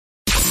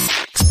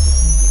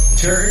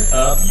Turn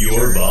up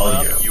your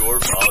volume.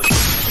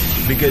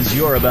 Because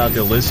you're about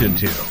to listen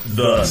to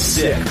The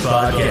Sick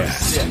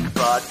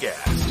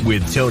Podcast.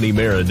 With Tony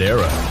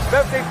Marinaro.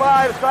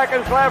 55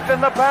 seconds left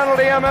in the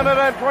penalty, a minute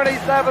and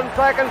 27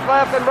 seconds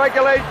left in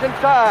regulation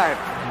time.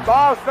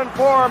 Boston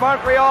 4,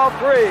 Montreal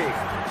 3.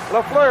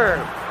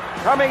 Lafleur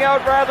coming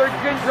out rather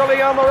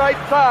gingerly on the right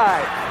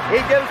side. He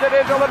gives it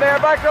into Lemaire,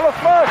 back to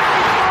Lafleur.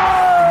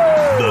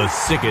 The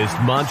sickest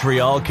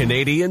Montreal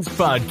Canadiens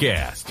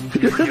podcast.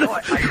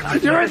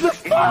 You're in the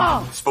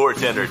ball!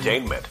 Sports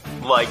entertainment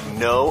like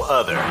no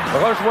other.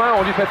 Rejoint,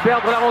 on lui fait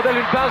perdre la rondelle,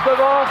 une passe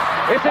devant.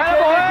 Et c'est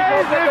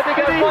le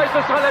dégagement, et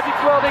ce sera la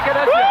victoire des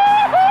Canadiens.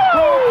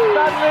 Coupe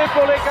Stanley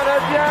pour les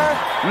Canadiens,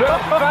 le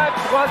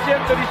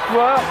 23e de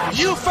l'histoire.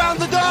 You found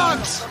the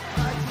dogs!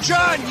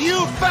 John,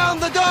 you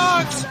found the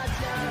dogs!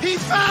 He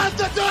found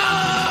the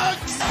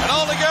dogs! And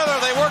all together,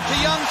 they worked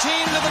the young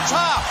team to the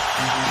top.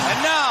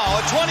 And now,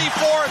 a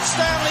 24th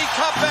Stanley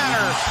Cup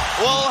banner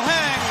will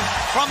hang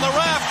from the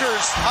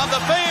rafters of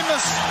the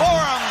famous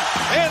Forum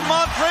in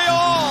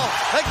Montreal.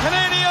 The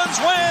Canadiens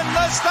win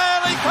the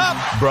Stanley Cup.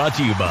 Brought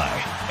to you by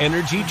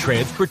Energy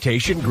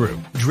Transportation Group.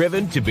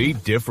 Driven to be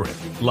different.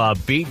 La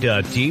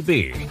Vida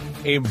TV.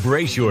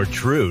 Embrace your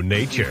true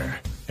nature.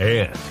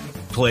 And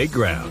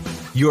Playground,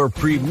 your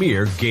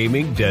premier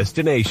gaming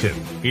destination.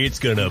 It's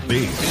gonna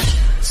be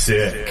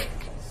sick.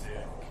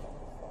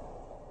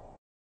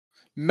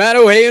 Matt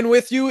O'Hayan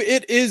with you.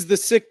 It is the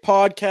Sick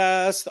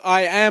Podcast.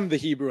 I am the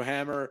Hebrew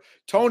Hammer.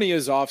 Tony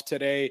is off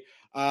today.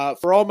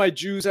 For all my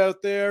Jews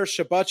out there,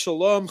 Shabbat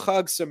Shalom,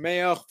 Chag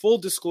Sameach. Full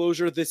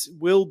disclosure, this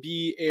will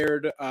be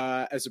aired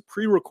as a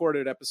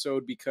pre-recorded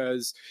episode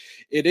because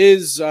it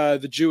is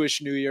the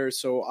Jewish New Year,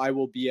 so I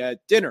will be at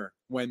dinner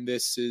when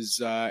this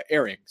is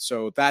airing.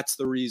 So that's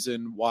the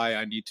reason why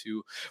I need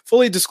to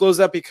fully disclose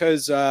that,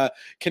 because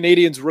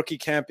Canadiens rookie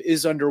camp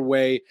is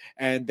underway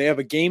and they have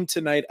a game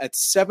tonight at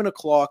 7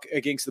 o'clock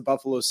against the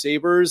Buffalo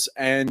Sabres.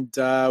 And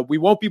we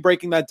won't be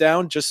breaking that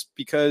down just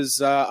because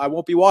I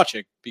won't be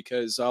watching,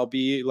 because I'll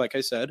be, like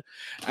I said,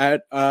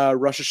 at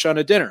Rosh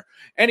Hashanah dinner.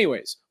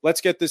 Anyways,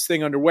 let's get this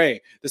thing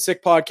underway. The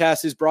Sick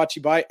Podcast is brought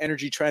to you by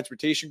Energy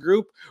Transportation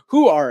Group,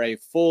 who are a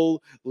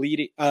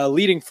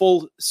leading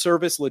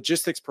full-service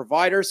logistics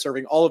provider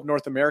serving all of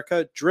North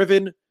America,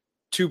 driven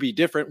to be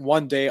different.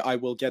 One day I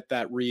will get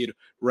that read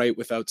right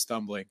without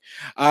stumbling.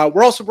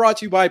 We're also brought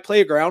to you by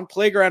Playground.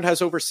 Playground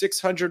has over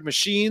 600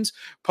 machines,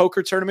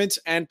 poker tournaments,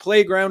 and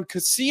Playground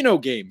casino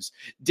games,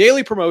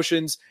 daily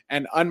promotions,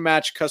 and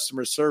unmatched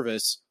customer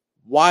service.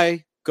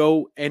 Why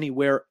go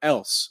anywhere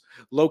else?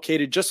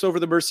 Located just over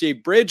the Mercier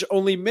Bridge,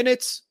 only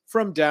minutes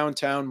from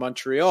downtown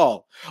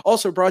Montreal.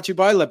 Also brought to you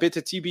by La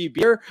Bitte TB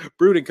Beer,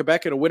 brewed in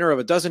Quebec and a winner of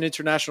a dozen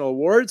international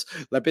awards.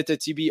 La Bitte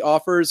TB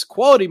offers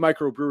quality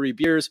microbrewery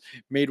beers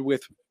made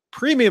with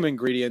premium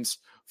ingredients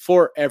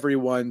for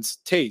everyone's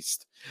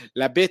taste.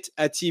 La Bitte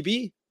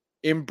TB,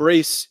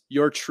 embrace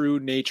your true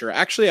nature.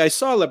 Actually, I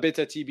saw La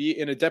Bitte TB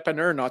in a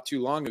dépanneur not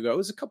too long ago. It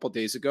was a couple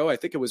days ago. I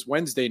think it was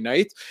Wednesday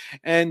night.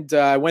 And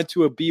I went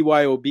to a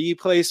BYOB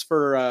place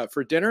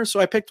for dinner. So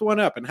I picked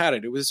one up and had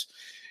it. It was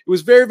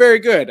very, very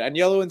good. And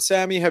Yellow and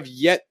Sammy have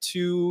yet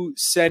to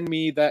send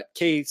me that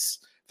case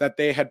that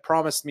they had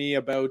promised me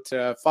about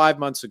 5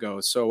 months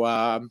ago. So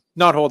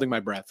not holding my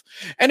breath.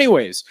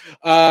 Anyways,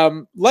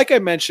 like I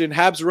mentioned,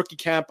 Habs rookie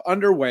camp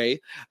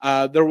underway.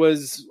 I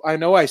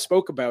know I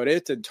spoke about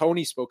it and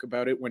Tony spoke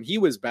about it when he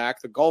was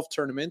back, the golf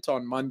tournament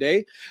on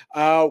Monday.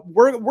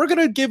 We're going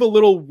to give a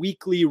little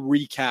weekly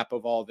recap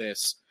of all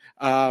this.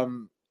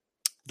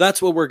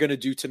 That's what we're going to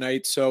do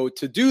tonight. So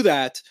to do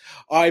that,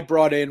 I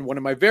brought in one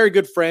of my very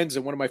good friends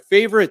and one of my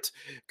favorite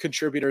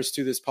contributors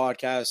to this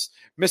podcast,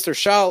 Mr.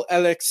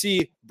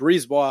 Charles-Alexis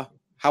Brisebois.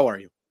 How are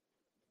you?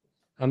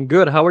 I'm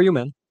good. How are you,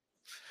 man?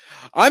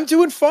 I'm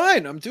doing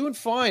fine.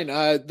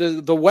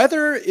 The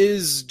weather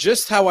is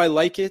just how I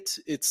like it.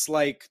 It's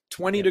like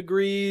 20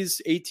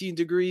 degrees, 18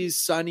 degrees,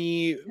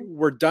 sunny.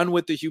 We're done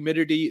with the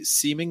humidity,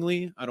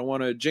 seemingly. I don't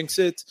want to jinx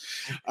it.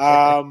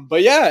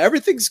 But yeah,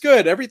 everything's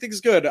good.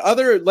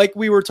 Like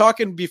we were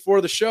talking before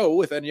the show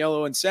with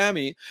Aniello and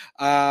Sammy,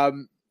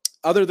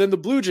 other than the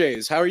Blue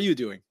Jays, how are you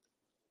doing?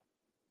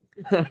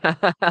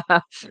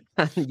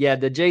 Yeah,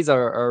 the Jays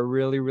are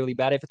really, really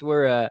bad. If it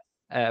were a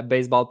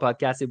baseball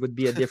podcast, it would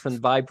be a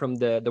different vibe from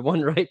the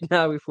one right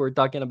now if we're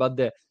talking about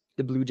the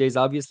Blue Jays,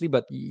 obviously.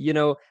 But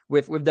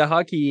with the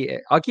hockey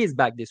is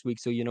back this week,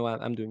 so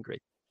I'm doing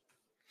great.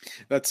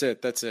 That's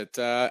it.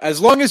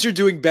 As long as you're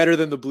doing better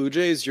than the Blue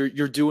Jays,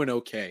 you're doing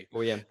okay.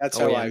 Oh yeah, that's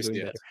how I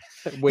see it.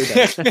 Way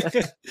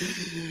better.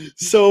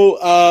 So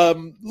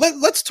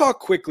let's talk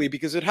quickly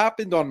because it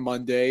happened on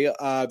Monday,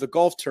 the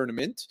golf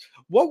tournament.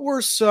 What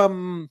were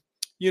some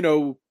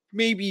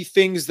maybe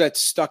things that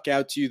stuck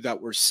out to you that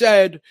were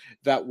said,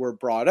 that were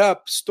brought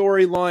up,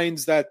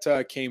 storylines that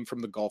came from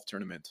the golf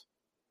tournament?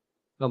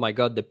 Oh my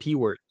God, the P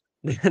word.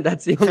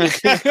 That's the only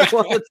thing I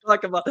want to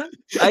talk about.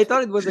 I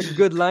thought it was a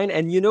good line,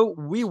 and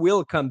we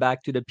will come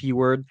back to the P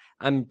word.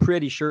 I'm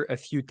pretty sure a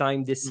few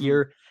times this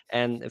year.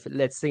 And if,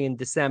 let's say in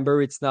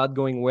December it's not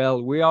going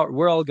well,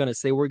 we're all gonna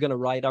say, we're gonna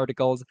write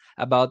articles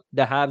about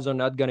the Habs are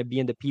not gonna be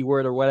in the P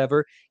word or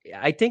whatever.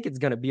 I think it's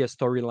gonna be a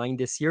storyline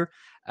this year.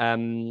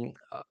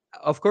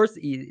 Of course,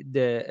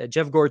 the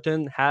Jeff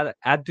Gorton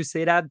had to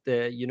say that.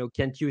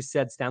 Kent Hughes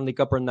said Stanley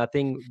Cup or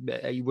nothing.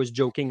 He was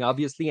joking,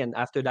 obviously, and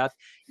after that,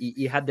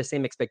 he had the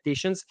same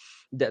expectations.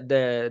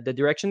 The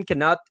direction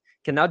cannot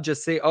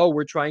just say, "Oh,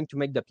 we're trying to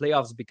make the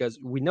playoffs," because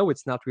we know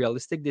it's not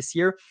realistic this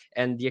year,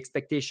 and the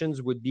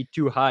expectations would be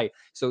too high.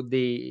 So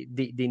they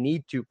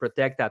need to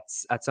protect at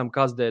some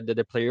cost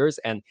the players,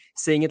 and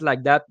saying it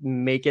like that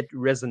make it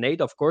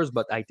resonate, of course.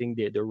 But I think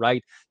they're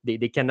right.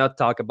 They cannot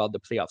talk about the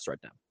playoffs right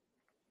now.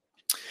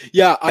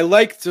 Yeah, I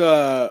liked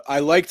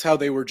how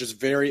they were just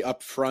very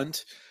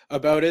upfront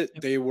about it.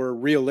 They were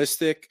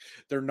realistic.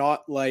 They're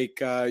not like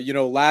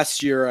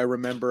last year I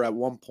remember at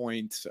one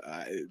point,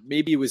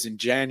 maybe it was in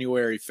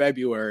January,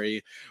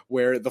 February,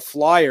 where the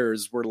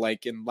Flyers were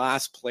like in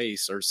last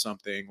place or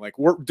something. Like,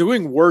 we're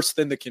doing worse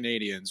than the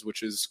Canadians,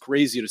 which is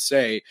crazy to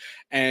say.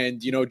 And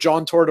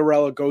John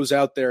Tortorella goes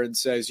out there and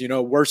says,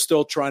 we're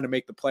still trying to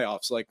make the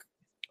playoffs. Like,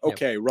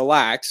 okay,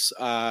 relax.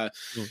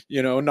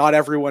 Not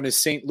everyone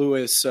is St.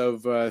 Louis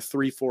of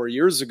 3-4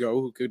 years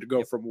ago who could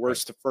go from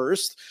worst to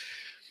first.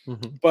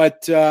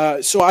 But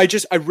so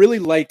I really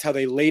liked how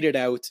they laid it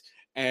out,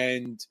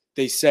 and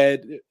they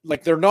said,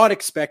 like, they're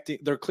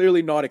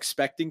clearly not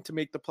expecting to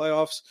make the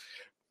playoffs.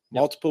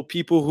 Multiple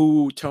people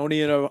who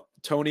Tony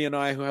and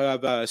I who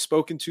have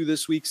spoken to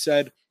this week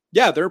said,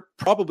 yeah, they're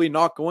probably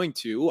not going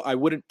to. I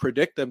wouldn't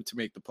predict them to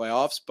make the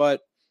playoffs,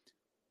 but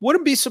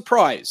wouldn't be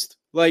surprised.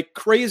 Like,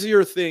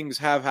 crazier things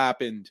have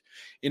happened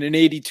in an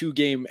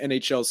 82-game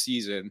NHL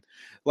season.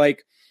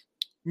 Like,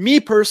 me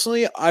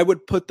personally, I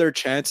would put their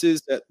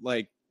chances at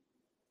like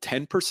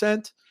 10%,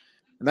 and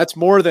that's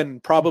more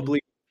than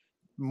probably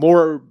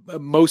more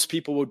most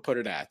people would put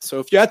it at. So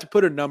if you had to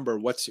put a number,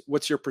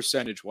 what's your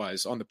percentage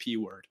wise on the P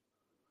word?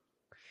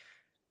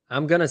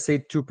 I'm gonna say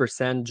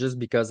 2% just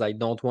because I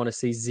don't want to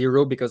say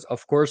zero, because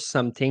of course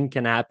something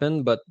can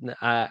happen, but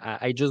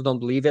I just don't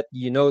believe it.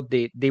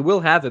 They will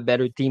have a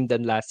better team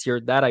than last year.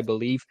 That I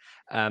believe.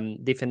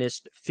 They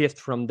finished fifth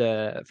from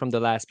the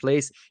last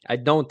place. I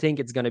don't think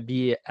it's gonna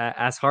be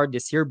as hard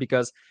this year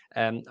because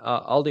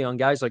all the young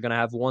guys are gonna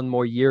have one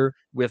more year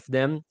with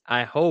them.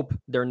 I hope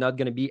they're not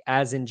gonna be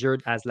as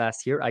injured as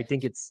last year. I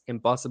think it's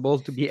impossible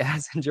to be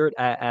as injured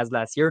as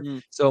last year.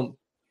 So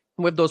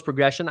with those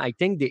progression, I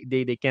think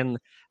they can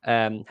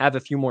have a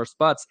few more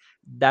spots.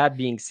 That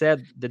being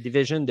said, the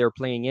division they're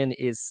playing in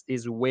is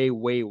way,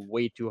 way,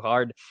 way too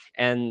hard.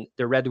 And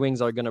the Red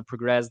Wings are going to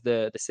progress.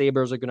 The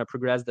Sabres are going to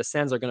progress. The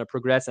Sens are going to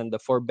progress. And the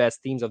four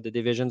best teams of the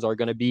divisions are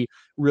going to be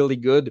really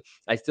good.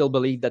 I still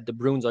believe that the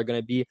Bruins are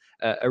going to be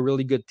a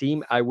really good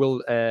team. I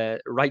will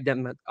write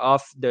them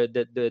off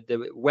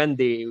the when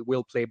they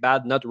will play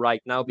bad, not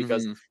right now,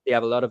 because they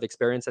have a lot of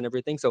experience and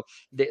everything. So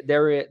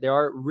there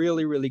are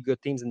really, really good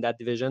teams in that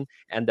division,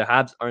 and the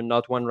Habs are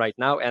not one right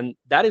now. And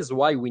that is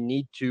why we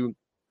need to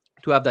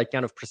have that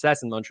kind of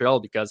process in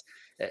Montreal, because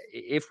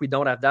if we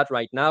don't have that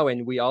right now,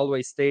 and we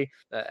always stay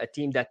a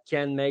team that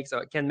can make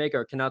or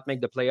cannot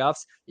make the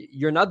playoffs,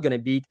 you're not going to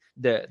beat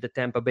the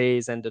Tampa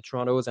Bays and the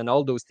Torontos and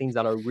all those teams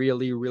that are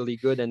really, really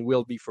good and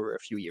will be for a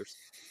few years.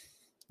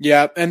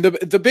 Yeah, and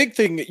the big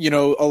thing,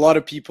 a lot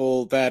of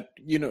people that,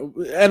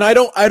 and I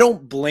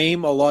don't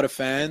blame a lot of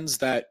fans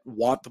that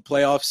want the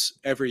playoffs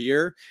every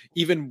year,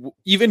 even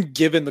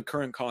given the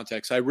current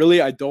context.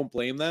 I don't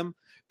blame them,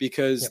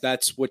 because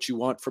that's what you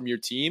want from your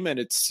team. And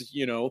it's,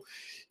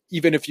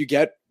 even if you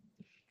get,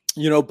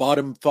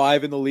 bottom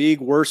 5 in the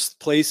league, worst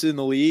place in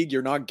the league,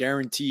 you're not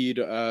guaranteed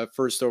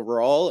first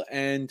overall.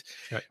 And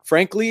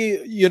frankly,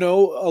 a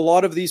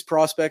lot of these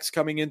prospects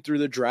coming in through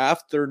the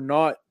draft, they're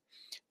not,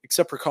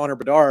 except for Connor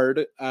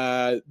Bedard,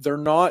 they're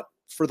not,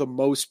 for the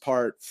most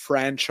part,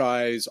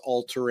 franchise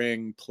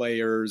altering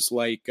players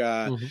like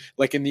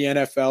in the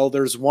NFL.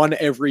 There's one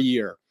every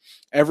year.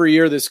 Every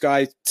year, this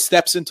guy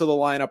steps into the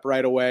lineup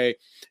right away,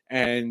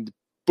 and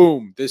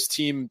boom, this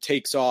team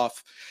takes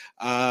off.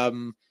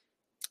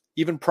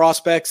 Even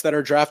prospects that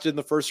are drafted in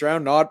the first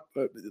round, not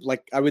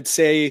like I would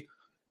say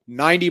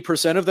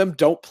 90% of them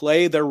don't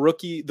play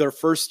their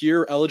first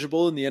year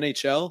eligible in the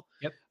NHL.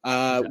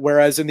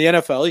 Whereas in the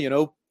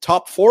NFL,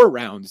 top 4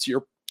 rounds,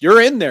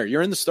 you're in there.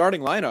 You're in the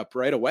starting lineup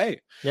right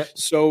away.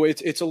 So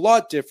it's a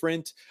lot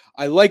different.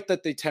 I like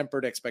that they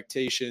tempered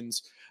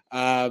expectations.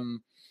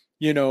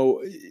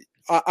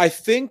 I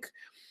think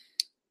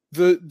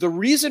the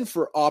reason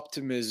for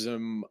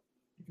optimism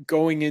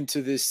going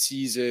into this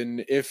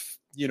season, if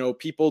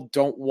people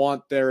don't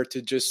want there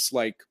to just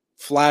like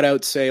flat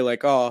out say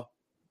like, oh,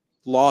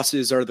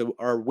 losses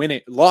are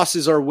winning,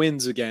 losses are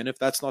wins again, if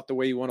that's not the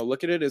way you want to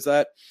look at it, is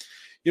that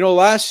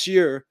last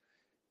year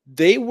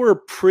they were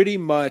pretty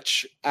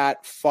much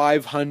at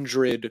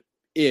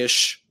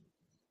 500-ish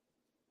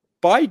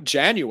by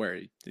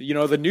January.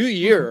 The new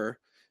year,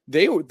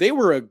 they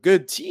were a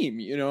good team.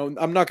 You know,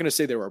 I'm not going to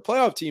say they were a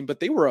playoff team, but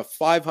they were a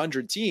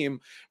 500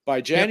 team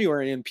by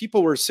January. Yep. And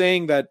people were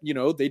saying that, you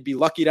know, they'd be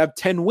lucky to have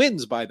 10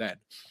 wins by then.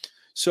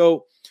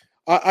 So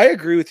I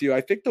agree with you. I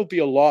think they'll be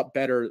a lot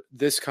better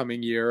this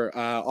coming year.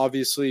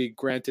 Obviously,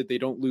 granted, they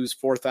don't lose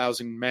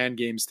 4,000 man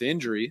games to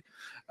injury.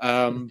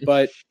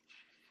 But,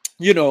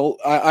 you know,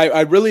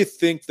 I really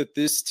think that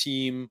this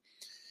team,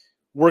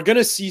 we're going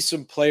to see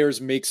some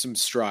players make some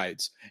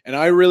strides. And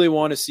I really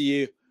want to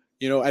see,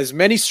 you know, as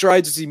many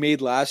strides as he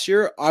made last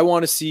year. I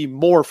want to see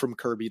more from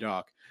Kirby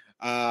Dach.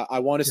 I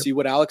want to see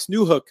what Alex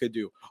Newhook could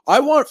do. I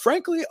want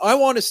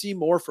to see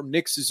more from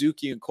Nick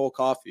Suzuki and Cole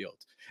Caulfield.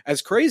 As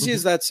crazy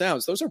as that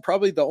sounds, those are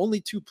probably the only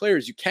two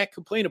players you can't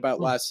complain about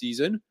last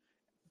season.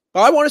 But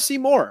I want to see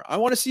more. I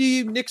want to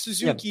see Nick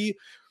Suzuki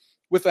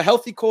with a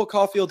healthy Cole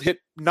Caulfield hit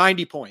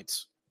 90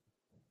 points.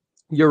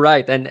 You're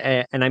right,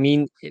 and I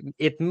mean,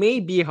 it may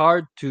be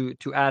hard to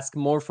ask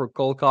more for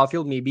Cole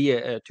Caulfield, maybe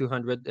a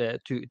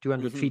 200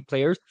 feet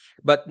players,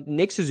 but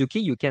Nick Suzuki,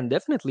 you can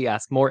definitely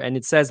ask more, and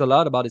it says a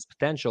lot about his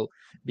potential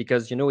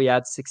because, you know, he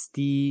had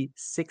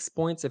 66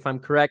 points, if I'm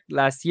correct,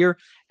 last year,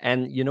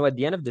 and, you know, at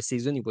the end of the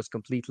season, he was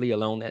completely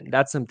alone, and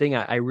that's something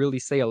I really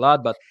say a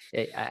lot, but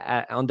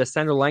on the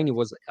center line, he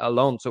was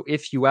alone. So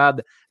if you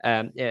add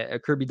a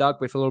Kirby Dach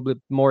with a little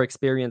bit more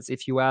experience,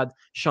 if you add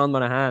Sean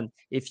Monahan,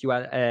 if you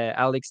add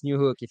Alex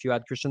Newhook, if you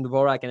add Christian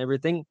Dvorak and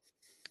everything,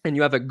 and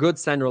you have a good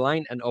center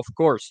line, and of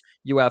course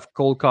you have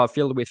Cole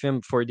Caulfield with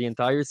him for the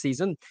entire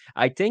season,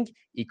 I think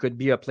he could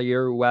be a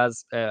player who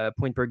has a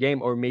point per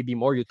game or maybe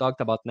more. You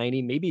talked about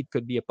 90. Maybe it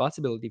could be a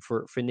possibility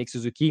for Nick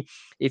Suzuki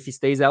if he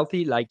stays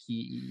healthy, like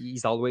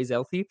he's always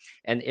healthy,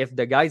 and if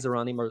the guys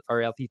around him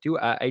are healthy too.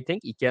 I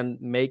think he can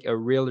make a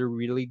really,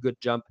 really good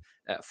jump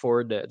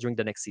during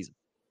the next season.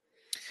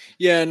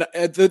 Yeah,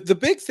 and the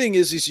big thing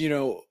is, you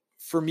know,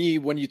 for me,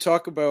 when you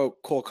talk about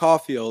Cole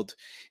Caulfield,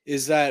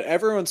 is that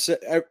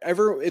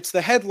it's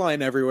the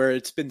headline everywhere.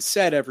 It's been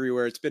said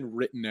everywhere. It's been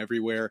written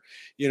everywhere.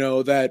 You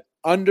know, that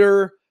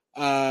under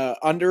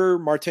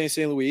Martin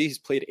St. Louis, he's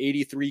played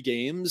 83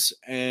 games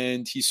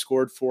and he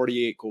scored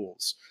 48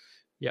 goals.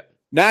 Yeah.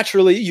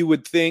 Naturally, you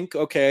would think,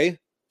 okay,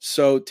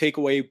 so take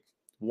away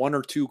 1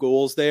 or 2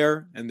 goals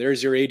there, and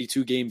there's your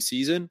 82 game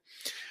season.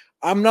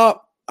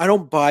 I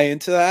don't buy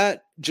into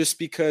that, just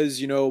because,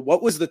 you know,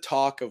 what was the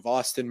talk of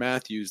Austin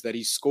Matthews that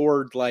he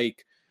scored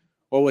like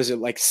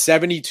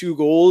 72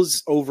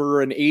 goals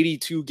over an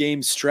 82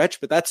 game stretch,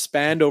 but that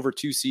spanned over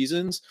 2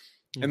 seasons.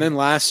 Mm-hmm. And then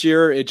last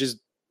year it just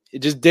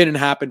didn't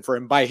happen for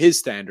him by his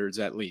standards,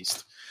 at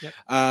least. Yep.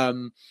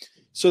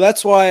 So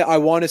that's why I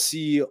want to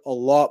see a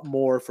lot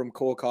more from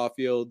Cole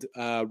Caulfield.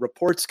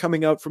 Reports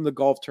coming out from the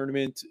golf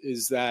tournament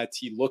is that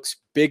he looks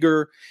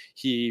bigger.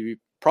 He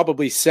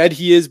probably said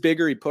he is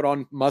bigger. He put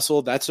on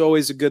muscle. That's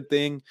always a good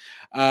thing.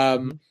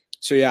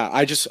 So yeah,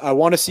 I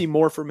want to see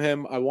more from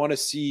him. I want to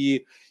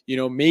see, you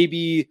know,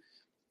 maybe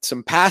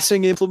some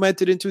passing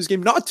implemented into his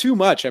game. Not too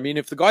much. I mean,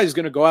 if the guy is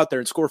going to go out there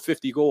and score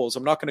 50 goals,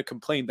 I'm not going to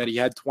complain that he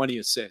had 20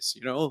 assists,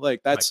 you know,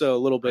 like that's a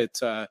little bit,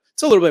 it's a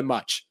little bit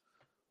much.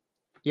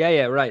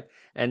 Yeah, right.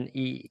 And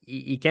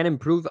he can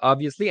improve,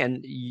 obviously.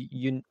 And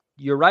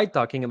you're right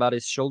talking about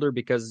his shoulder,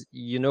 because,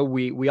 you know,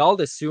 we all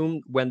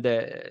assumed when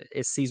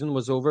his season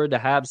was over, the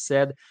Habs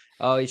said,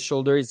 his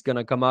shoulder is going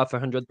to come off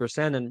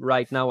 100%. And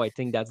right now, I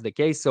think that's the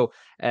case. So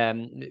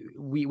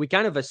we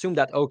kind of assumed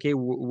that, okay,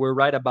 we're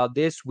right about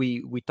this.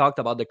 We talked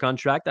about the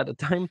contract at the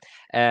time.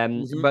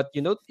 But,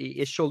 you know,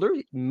 his shoulder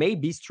may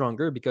be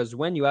stronger, because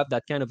when you have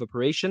that kind of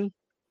operation,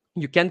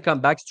 you can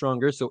come back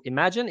stronger. So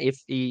imagine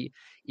if he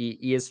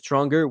is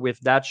stronger with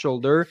that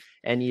shoulder,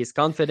 and he is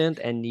confident,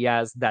 and he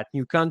has that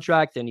new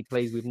contract, and he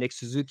plays with Nick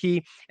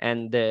Suzuki,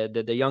 and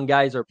the young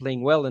guys are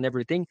playing well and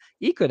everything.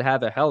 He could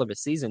have a hell of a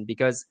season,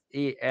 because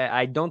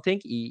I don't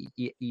think he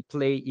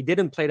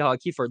didn't play the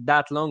hockey for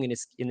that long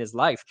in his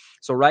life.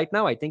 So right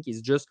now, I think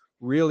he's just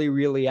really,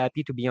 really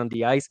happy to be on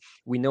the ice.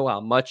 We know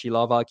how much he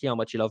loves hockey, how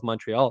much he loves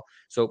Montreal.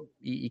 So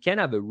he can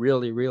have a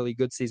really, really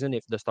good season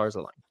if the stars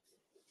align.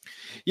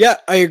 Yeah,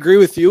 I agree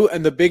with you.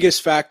 And the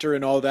biggest factor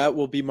in all that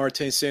will be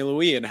Martin St.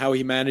 Louis and how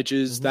he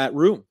manages that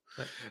room.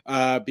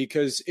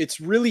 Because it's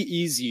really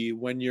easy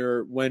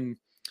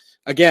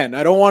again,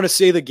 I don't want to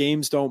say the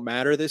games don't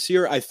matter this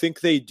year. I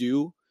think they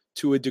do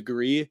to a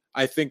degree.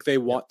 I think they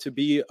want to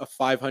be a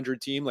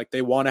 500 team. Like,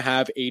 they want to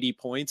have 80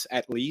 points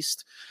at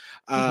least.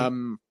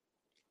 So,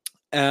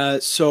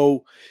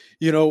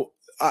 you know,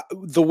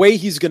 the way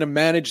he's going to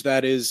manage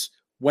that is,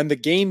 when the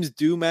games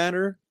do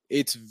matter,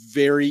 it's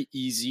very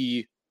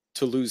easy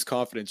to lose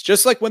confidence.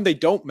 Just like when they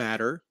don't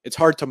matter, it's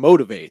hard to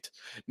motivate.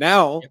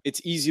 Now it's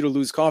easy to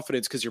lose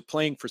confidence because you're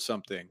playing for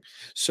something.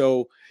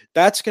 So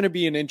that's going to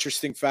be an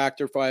interesting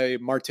factor by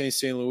Martin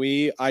St.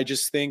 Louis. I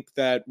just think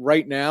that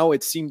right now,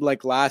 it seemed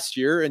like last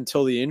year,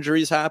 until the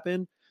injuries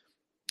happened,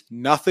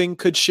 nothing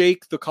could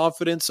shake the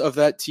confidence of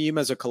that team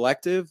as a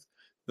collective.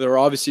 There are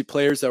obviously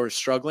players that were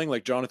struggling,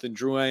 like Jonathan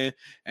Drouin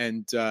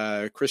and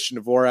Christian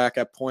Dvorak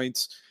at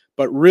points.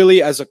 But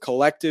really, as a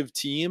collective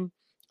team,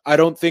 I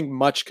don't think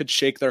much could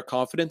shake their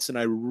confidence, and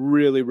I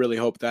really, really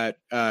hope that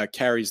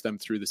carries them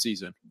through the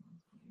season.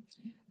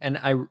 And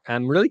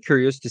I'm really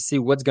curious to see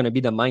what's going to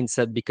be the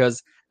mindset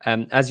because,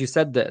 as you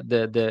said,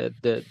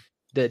 the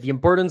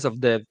importance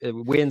of the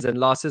wins and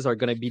losses are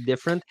going to be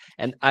different.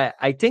 And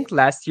I think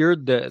last year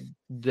the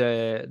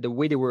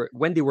way they were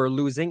when they were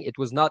losing, it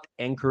was not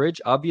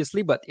encouraged,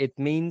 obviously, but it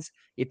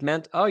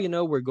meant,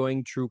 oh, we're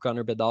going through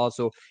Connor Bedard,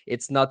 so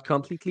it's not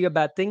completely a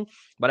bad thing.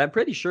 But I'm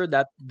pretty sure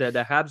that the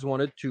Habs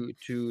wanted to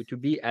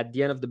be at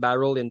the end of the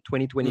barrel in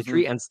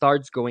 2023 and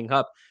starts going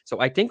up. So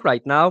I think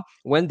right now,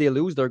 when they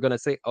lose, they're going to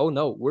say, oh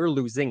no, we're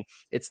losing.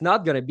 It's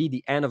not going to be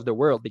the end of the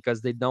world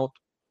because they don't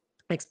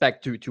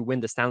expect to win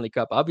the Stanley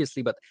Cup,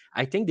 obviously, but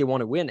I think they want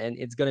to win, and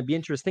it's going to be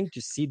interesting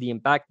to see the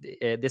impact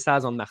this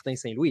has on Martin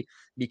St. Louis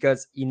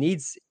because he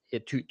needs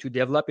to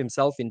develop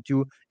himself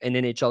into an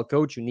NHL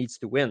coach who needs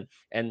to win,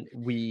 and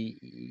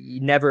he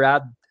never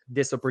had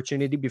this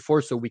opportunity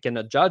before, so we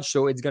cannot judge.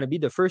 So it's going to be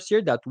the first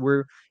year that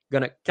we're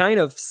gonna kind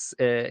of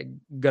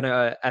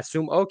gonna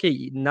assume,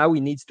 okay, now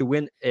he needs to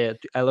win a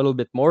little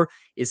bit more.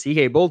 Is he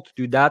able to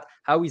do that?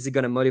 How is he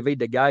going to motivate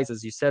the guys,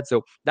 as you said?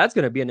 So that's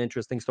going to be an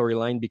interesting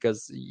storyline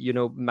because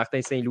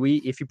Martin St.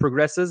 Louis, if he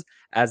progresses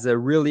as a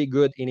really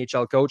good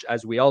NHL coach,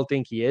 as we all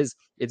think he is,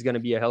 it's going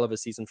to be a hell of a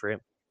season for him.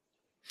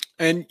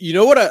 And you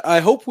know what I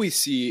hope we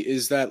see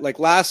is that, like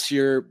last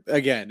year,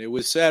 again, it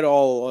was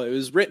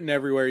written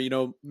everywhere,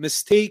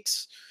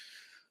 mistakes.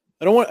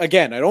 I don't want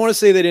to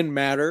say they didn't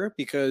matter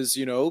because,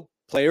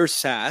 players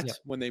sat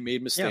when they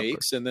made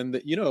mistakes, and then,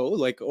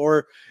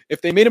 or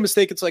if they made a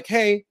mistake, it's like,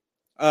 hey,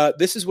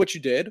 this is what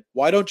you did.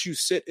 Why don't you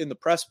sit in the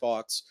press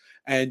box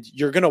and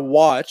you're going to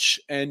watch,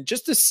 and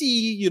just to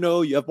see, you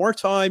have more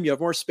time, you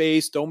have more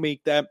space, don't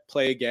make that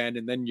play again.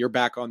 And then you're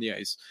back on the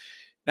ice.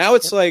 Now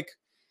it's like,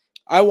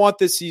 I want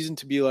this season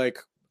to be like,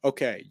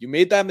 okay, you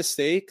made that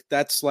mistake.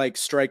 That's like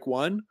strike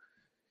one.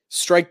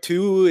 Strike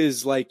two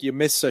is like you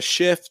miss a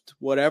shift,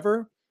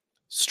 whatever.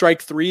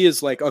 Strike three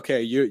is like,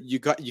 okay, you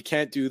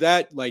can't do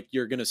that. Like,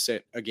 you're going to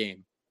sit a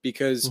game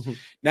because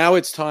now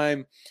it's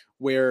time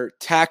where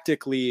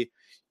tactically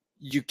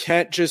you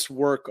can't just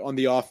work on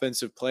the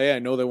offensive play. I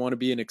know they want to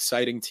be an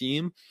exciting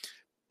team,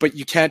 but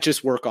you can't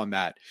just work on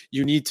that.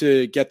 You need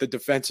to get the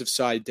defensive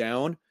side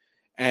down.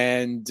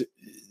 And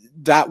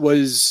that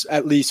was,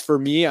 at least for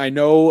me, I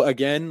know,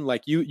 again,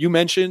 like you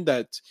mentioned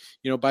that,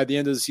 by the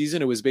end of the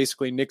season, it was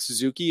basically Nick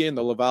Suzuki and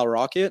the Laval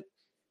Rocket.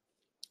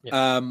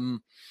 Yeah.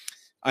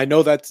 I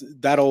know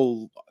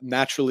that'll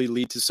naturally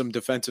lead to some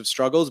defensive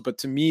struggles, but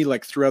to me,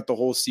 like throughout the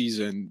whole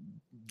season,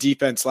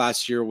 defense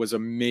last year was a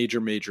major,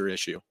 major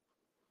issue.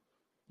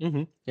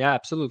 Yeah,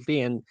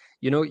 absolutely. And,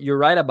 you're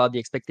right about the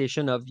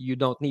expectation of you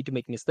don't need to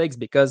make mistakes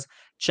because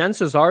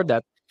chances are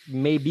that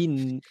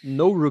maybe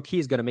no rookie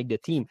is going to make the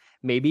team.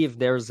 Maybe if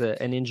there's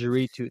an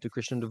injury to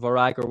Christian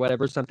Dvorak or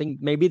whatever, something,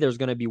 maybe there's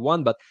going to be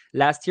one. But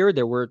last year,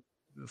 there were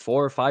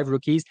 4 or 5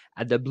 rookies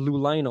at the blue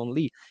line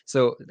only.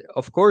 So,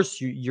 of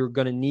course, you're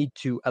going to need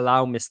to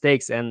allow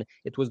mistakes. And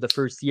it was the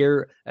first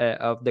year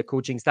of the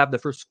coaching staff, the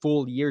first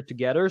full year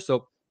together.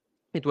 So,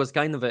 it was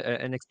kind of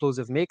an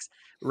explosive mix.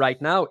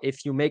 Right now,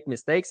 if you make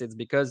mistakes, it's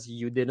because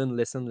you didn't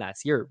listen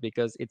last year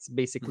because it's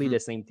basically the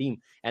same team.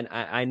 And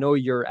I know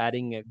you're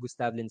adding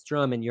Gustav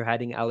Lindstrom and you're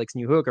adding Alex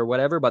Newhook or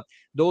whatever, but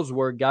those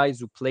were guys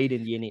who played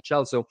in the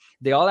NHL. So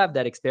they all have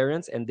that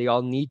experience and they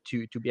all need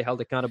to be held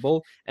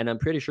accountable. And I'm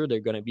pretty sure they're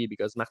going to be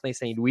because Martin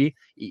St. Louis,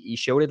 he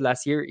showed it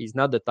last year. He's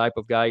not the type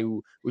of guy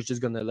who's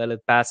just going to let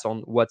it pass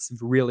on what's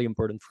really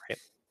important for him.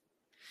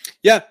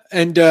 Yeah.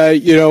 And,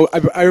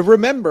 I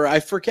remember, I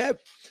forget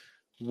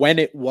when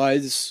it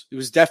was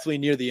definitely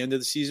near the end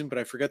of the season, but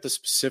I forget the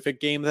specific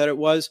game that it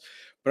was.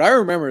 But I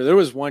remember there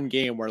was one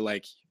game where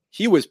like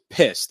he was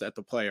pissed at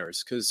the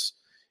players because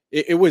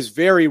it was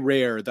very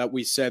rare that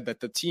we said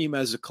that the team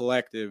as a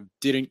collective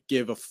didn't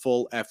give a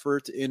full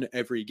effort in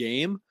every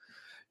game.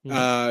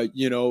 I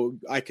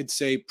could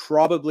say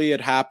probably it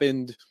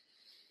happened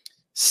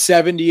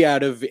 70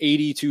 out of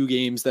 82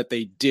 games that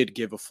they did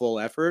give a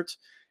full effort.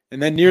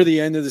 And then near the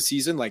end of the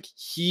season, like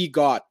he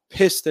got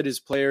pissed at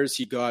his players.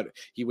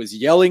 He was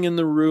yelling in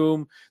the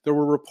room. There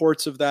were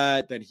reports of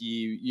that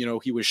he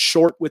was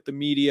short with the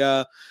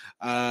media.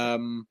 I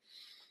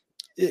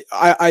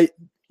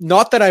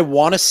not that I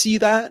want to see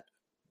that,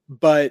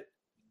 but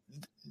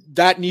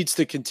that needs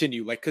to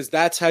continue. Like, cause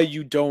that's how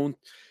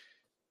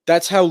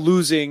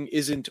losing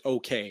isn't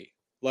okay.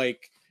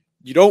 Like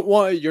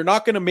you're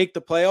not going to make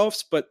the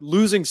playoffs, but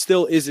losing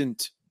still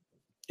isn't.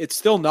 It's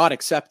still not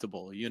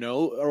acceptable,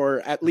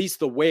 or at least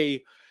the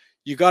way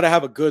you got to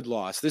have a good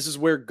loss. This is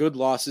where good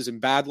losses and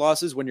bad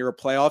losses, when you're a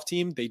playoff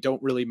team, they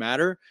don't really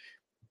matter.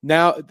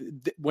 Now,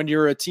 when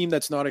you're a team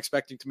that's not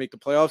expecting to make the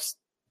playoffs,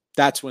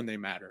 that's when they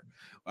matter.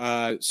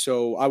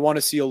 So I want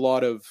to see a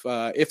lot of,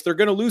 if they're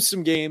going to lose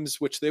some games,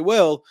 which they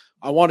will,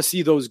 I want to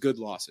see those good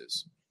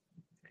losses.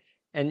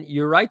 And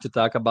you're right to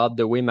talk about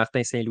the way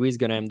Martin St. Louis is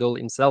going to handle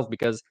himself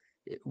because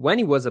when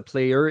he was a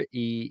player,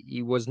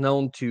 he was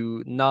known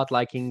to not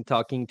liking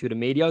talking to the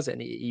medias,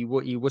 and he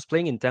was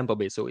playing in Tampa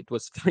Bay, so it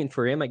was fine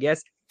for him, I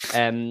guess.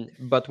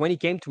 But when he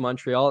came to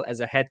Montreal as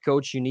a head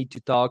coach, you need to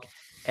talk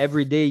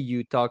every day.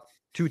 You talk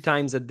 2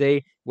 times a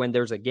day when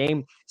there's a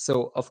game.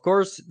 So of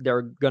course there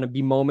are gonna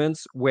be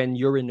moments when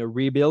you're in a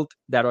rebuild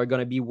that are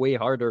gonna be way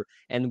harder,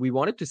 and we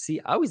wanted to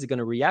see how is he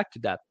gonna react to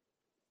that.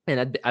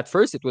 And at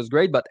first it was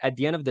great, but at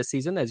the end of the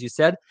season, as you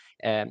said,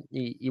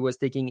 he was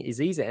taking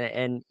his ease,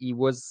 and he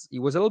was a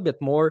little bit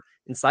more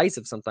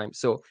incisive sometimes.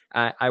 So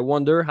I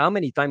wonder how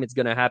many times it's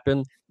gonna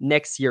happen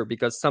next year,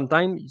 because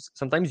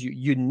sometimes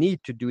you need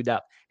to do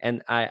that,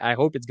 and I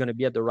hope it's gonna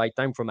be at the right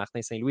time for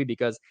Martin Saint Louis,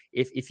 because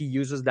if he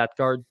uses that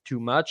card too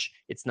much,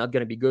 it's not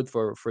gonna be good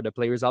for the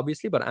players,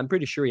 obviously. But I'm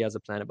pretty sure he has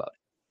a plan about it.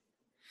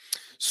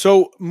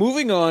 So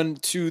moving on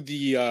to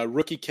the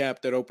rookie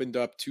cap that opened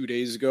up 2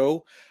 days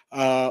ago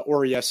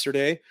or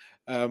yesterday.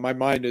 My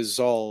mind is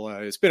all,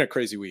 it's been a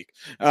crazy week.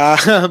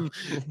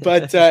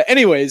 But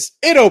anyways,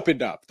 it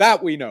opened up.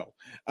 That we know.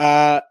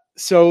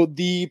 So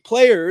the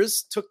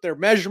players took their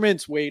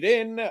measurements, weighed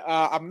in.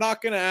 I'm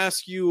not going to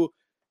ask you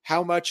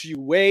how much you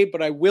weigh,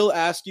 but I will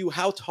ask you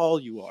how tall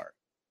you are.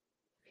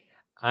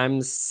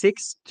 I'm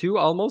 6'2",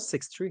 almost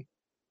 6'3".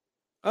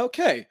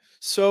 Okay.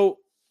 So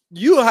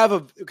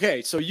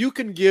so you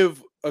can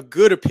give a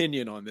good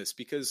opinion on this,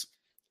 because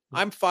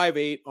I'm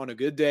 5'8" on a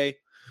good day.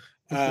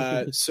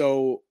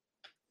 So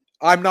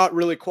I'm not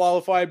really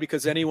qualified,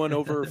 because anyone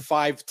over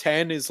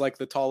 5'10" is like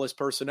the tallest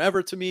person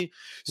ever to me.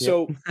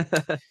 So,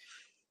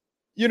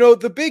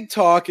 the big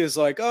talk is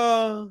like,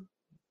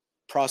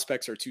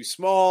 prospects are too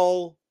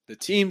small. The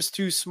team's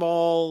too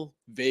small.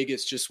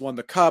 Vegas just won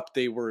the cup.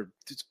 They were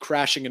just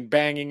crashing and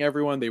banging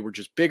everyone. They were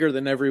just bigger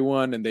than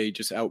everyone, and they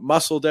just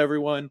outmuscled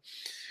everyone.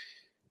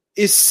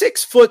 Is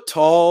 6 foot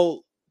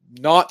tall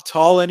not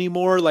tall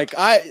anymore? Like,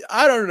 I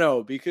don't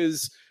know,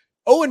 because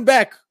Owen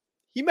Beck,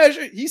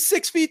 he's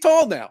 6 feet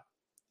tall now.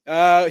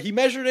 He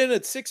measured in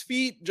at 6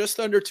 feet, just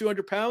under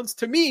 200 pounds.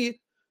 To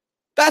me,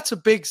 that's a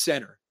big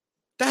center.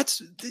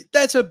 That's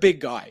a big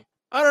guy.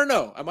 I don't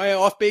know. Am I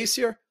off base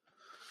here?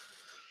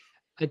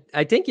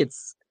 I think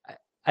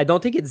I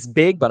don't think it's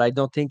big, but I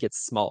don't think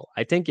it's small.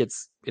 I think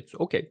it's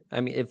okay.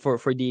 I mean, for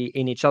the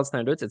NHL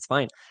standards, it's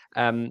fine.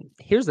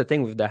 Here's the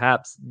thing with the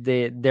Habs: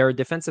 their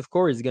defensive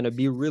core is going to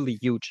be really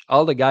huge.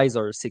 All the guys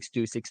are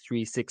 6'2",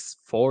 6'3",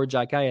 6'4",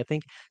 Jacky, I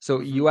think.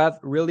 So you have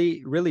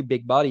really really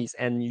big bodies,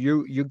 and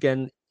you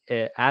can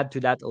add to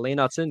that Lane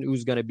Hudson,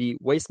 who's going to be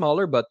way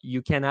smaller, but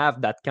you can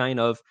have that kind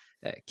of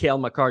Cale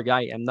Makar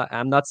guy.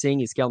 I'm not saying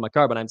he's Cale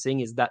Makar, but I'm saying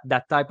he's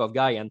that type of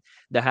guy. And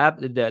the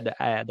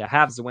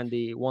Habs, when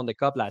they won the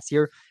cup last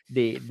year,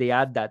 they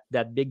had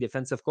that big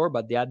defensive core,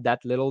 but they had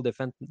that little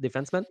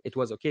defenseman. It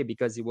was okay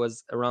because he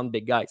was around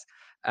big guys.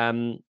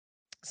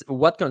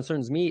 What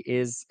concerns me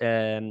is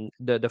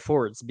the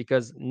forwards,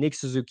 because Nick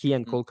Suzuki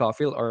and Cole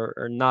Caulfield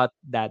are not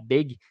that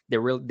big.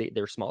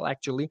 They're small,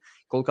 actually.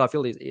 Cole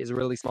Caulfield is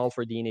really small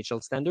for the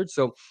NHL standards.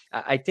 So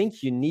I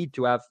think you need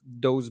to have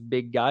those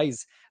big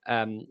guys.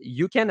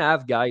 You can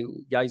have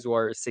guys who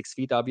are 6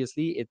 feet.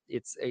 Obviously,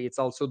 it's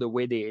also the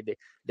way they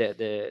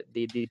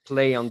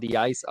play on the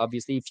ice.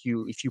 Obviously, if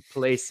you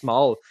play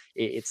small,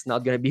 it's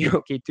not going to be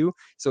okay too.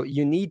 So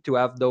you need to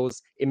have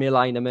those Emil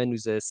Heineman,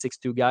 who's a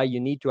 6'2" guy. You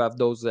need to have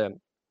those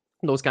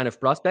kind of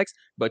prospects,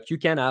 but you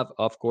can have,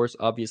 of course,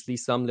 obviously,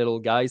 some little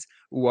guys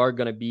who are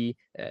going to be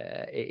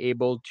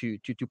able to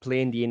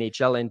play in the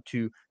NHL and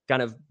to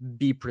kind of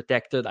be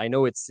protected. I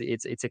know it's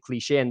a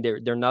cliche, and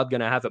they're not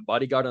going to have a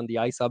bodyguard on the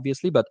ice,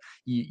 obviously, but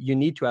you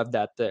need to have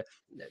that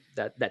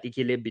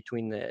equilibrium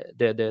between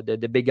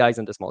the big guys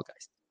and the small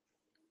guys.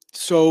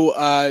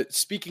 So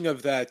speaking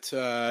of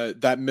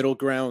that middle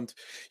ground,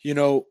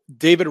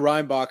 David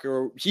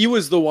Reinbacher, he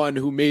was the one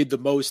who made the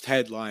most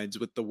headlines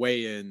with the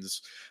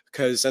weigh-ins,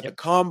 because at the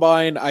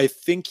combine, I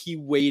think he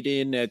weighed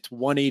in at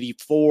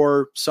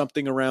 184,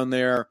 something around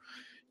there.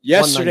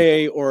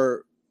 Yesterday,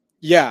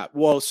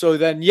 so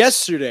then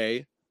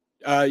yesterday,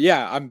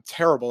 I'm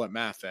terrible at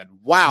math then.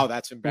 Wow,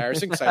 that's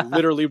embarrassing, because I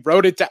literally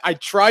wrote it down. I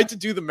tried to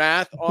do the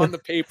math on the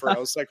paper. I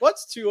was like,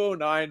 what's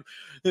 209?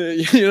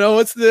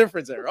 What's the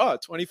difference there? Oh,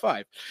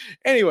 25.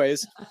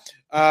 Anyways,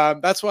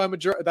 that's why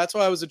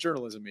I was a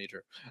journalism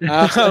major.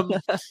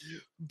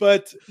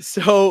 But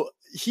so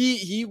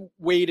he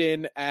weighed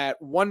in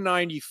at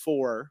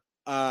 194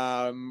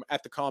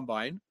 at the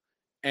combine,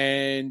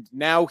 and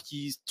now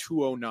he's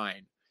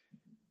 209.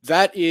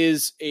 That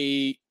is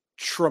a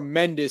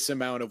tremendous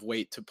amount of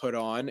weight to put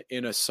on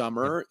in a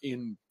summer,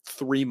 in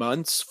 3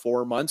 months,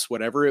 4 months,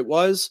 whatever it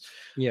was.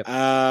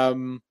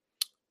 I'm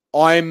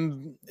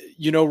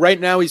right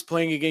now he's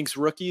playing against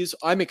rookies.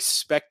 I'm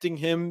expecting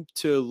him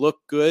to look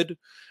good.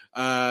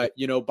 By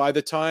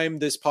the time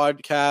this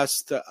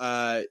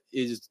podcast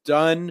is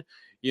done,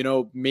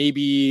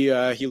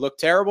 maybe he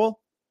looked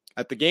terrible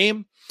at the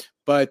game,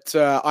 but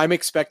I'm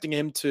expecting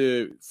him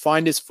to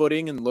find his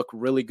footing and look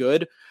really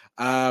good.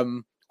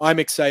 I'm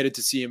excited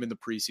to see him in the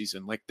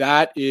preseason. Like,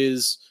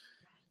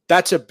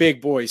 that's a big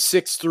boy,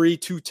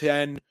 6'3",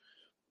 210.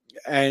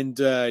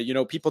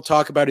 People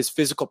talk about his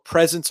physical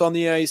presence on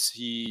the ice.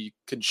 He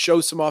can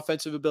show some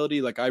offensive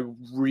ability. Like, I'm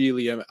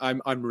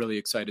really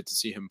excited to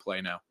see him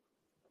play now.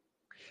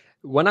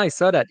 When I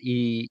saw that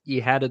he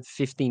added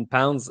 15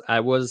 pounds, I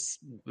was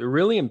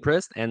really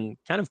impressed and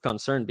kind of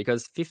concerned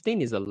because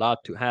 15 is a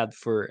lot to add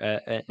for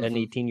an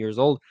 18 years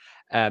old.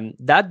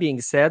 That being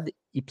said,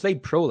 he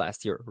played pro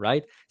last year,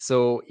 right?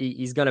 So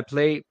he's going to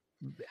play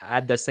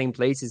at the same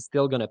place. He's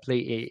still going to play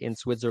in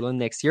Switzerland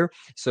next year.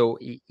 So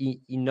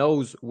he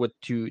knows what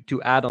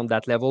to add on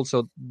that level.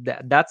 So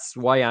that's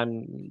why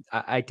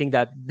I think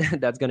that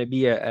that's going to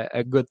be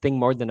a good thing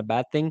more than a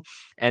bad thing.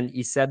 And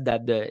he said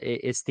that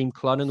his team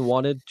Clouden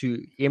wanted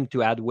him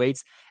to add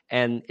weights,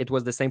 and it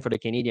was the same for the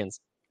Canadians.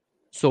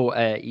 So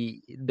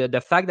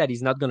the fact that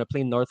he's not going to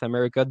play in North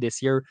America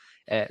this year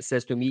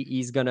says to me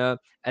he's going to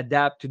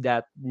adapt to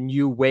that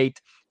new weight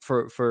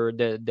for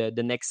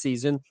the next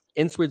season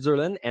in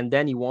Switzerland, and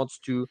then he wants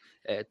to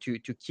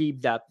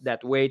keep that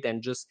weight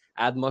and just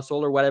add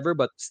muscle or whatever,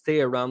 but stay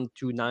around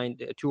 209,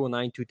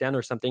 210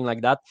 or something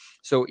like that.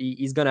 So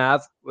he's going to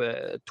have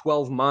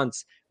 12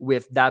 months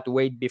with that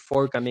weight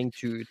before coming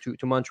to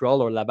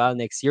Montreal or Laval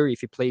next year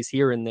if he plays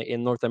here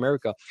in North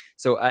America.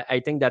 So I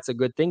think that's a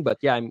good thing. But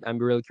yeah, I'm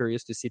really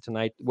curious to see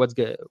tonight what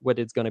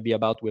it's going to be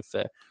about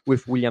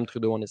with William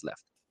Trudeau on his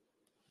left.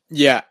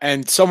 Yeah,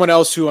 and someone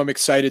else who I'm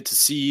excited to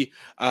see.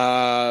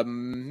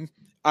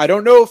 I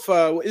don't know if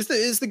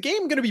is the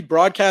game going to be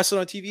broadcasted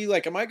on TV?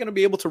 Like, am I going to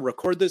be able to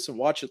record this and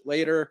watch it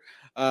later?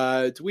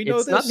 Do we know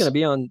it's this? Not going to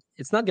be on.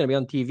 It's not going to be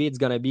on TV. It's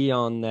going to be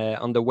on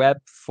the web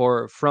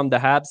from the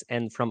Habs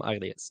and from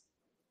RDS.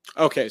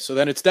 Okay, so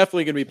then it's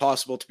definitely going to be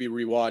possible to be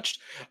rewatched.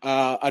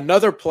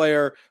 Another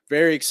player,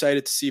 very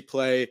excited to see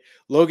play,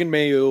 Logan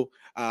Mailloux.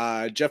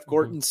 Jeff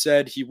Gorton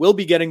said he will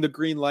be getting the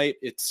green light.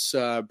 It's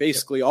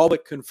basically all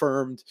but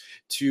confirmed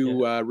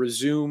to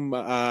resume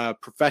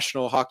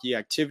professional hockey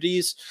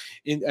activities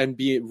and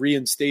be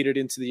reinstated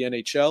into the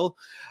NHL.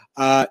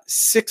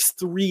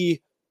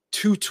 6'3",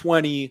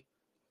 220.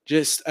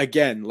 Just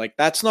again, like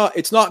it's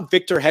not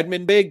Victor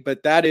Hedman big,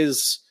 but that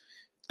is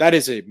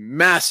a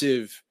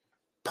massive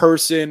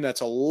person.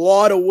 That's a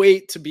lot of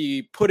weight to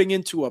be putting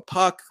into a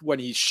puck when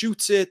he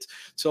shoots it.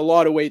 It's a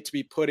lot of weight to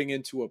be putting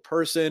into a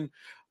person.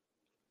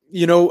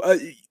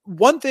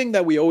 One thing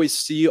that we always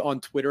see on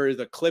Twitter is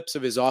the clips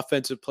of his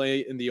offensive play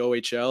in the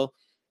OHL.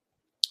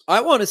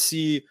 I want to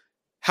see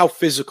how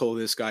physical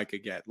this guy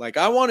could get. Like,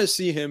 I want to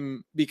see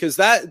him, because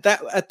that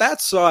at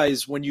that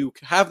size, when you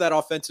have that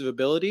offensive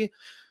ability,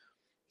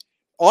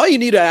 all you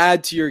need to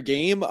add to your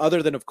game,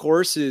 other than, of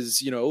course,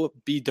 is,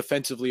 be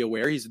defensively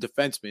aware. He's a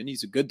defenseman.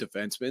 He's a good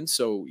defenseman.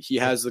 So he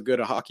has the good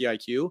hockey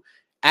IQ.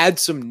 Add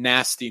some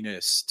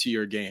nastiness to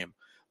your game.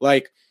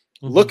 Like,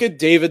 look at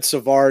David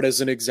Savard as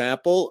an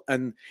example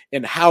and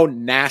how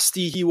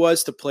nasty he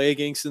was to play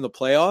against in the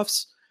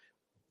playoffs.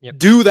 Yep.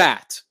 Do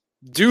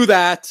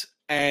that,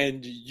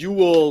 and you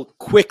will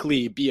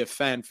quickly be a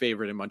fan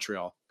favorite in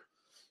Montreal.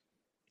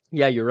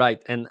 Yeah, you're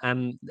right. And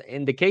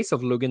in the case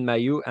of Logan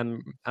Mailloux,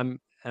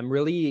 I'm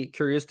really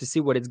curious to see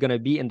what it's gonna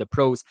be in the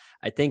pros.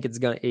 I think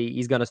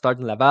he's gonna start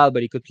in Laval,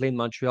 but he could play in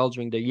Montreal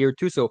during the year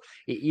too. So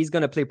he's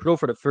gonna play pro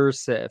for the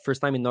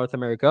first time in North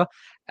America.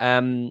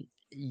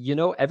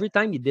 Every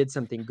time he did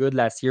something good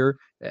last year,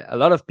 a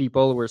lot of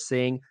people were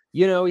saying,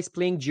 he's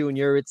playing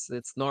junior.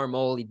 It's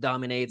normal. He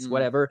dominates,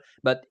 whatever.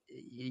 But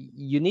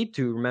you need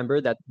to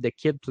remember that the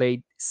kid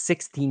played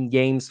 16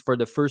 games for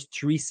the first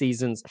 3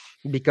 seasons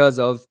because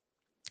of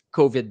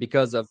COVID,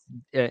 because of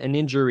an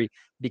injury,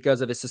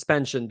 because of a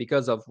suspension,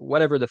 because of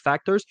whatever the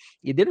factors.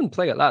 He didn't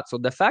play a lot. So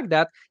the fact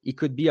that he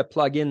could be a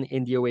plug-in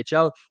in the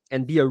OHL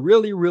and be a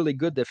really, really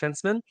good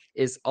defenseman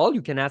is all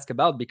you can ask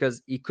about,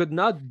 because he could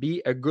not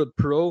be a good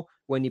pro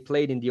when he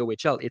played in the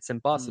OHL. It's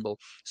impossible.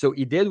 So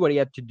he did what he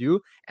had to do,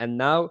 and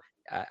now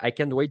I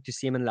can't wait to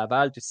see him in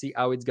Laval, to see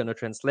how it's going to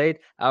translate,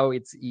 how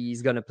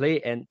he's going to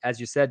play. And as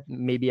you said,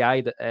 maybe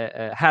I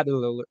had a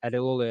little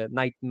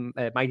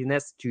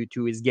mightiness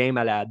to his game,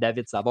 a la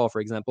David Savard, for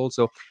example.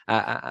 So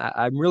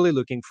I'm really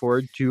looking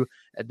forward to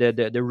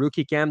the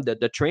rookie camp,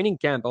 the training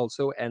camp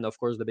also, and of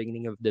course the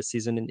beginning of the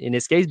season in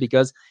his case,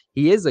 because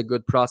he is a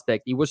good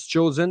prospect. He was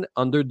chosen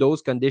under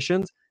those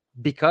conditions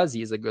because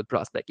he is a good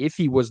prospect. If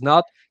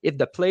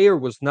the player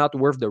was not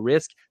worth the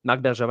risk,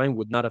 Marc Bergevin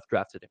would not have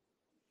drafted him.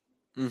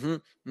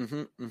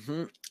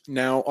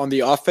 Now, on the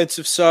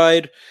offensive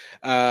side,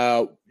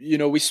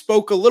 we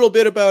spoke a little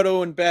bit about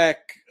Owen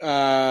Beck.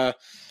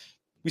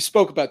 We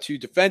spoke about 2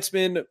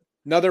 defensemen,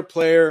 another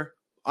player.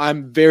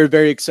 I'm very,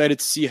 very excited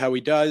to see how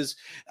he does.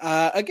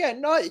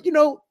 Again, not,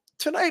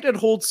 tonight it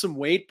holds some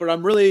weight, but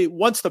I'm really,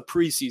 once the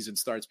preseason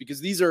starts, because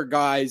these are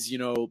guys,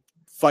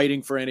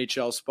 fighting for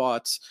NHL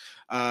spots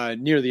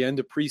near the end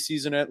of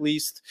preseason at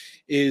least,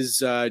 is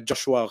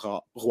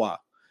Joshua Roy.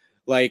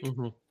 Like,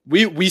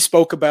 we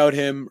spoke about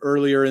him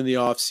earlier in the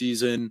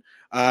offseason,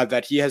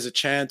 that he has a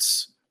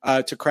chance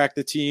to crack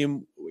the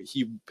team.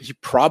 He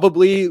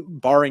probably,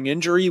 barring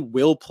injury,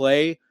 will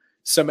play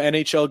some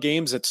NHL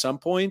games at some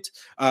point,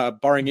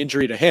 barring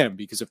injury to him,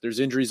 because if there's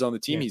injuries on the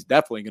team, he's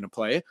definitely going to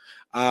play.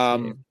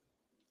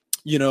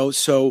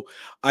 So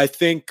I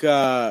think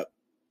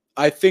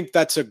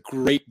that's a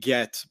great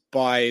get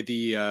by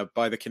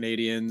the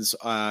Canadians.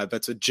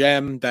 That's a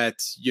gem that,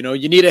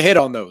 you need to hit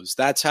on those.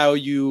 That's how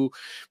you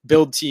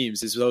build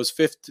teams, is those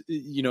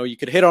you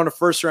could hit on a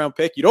first round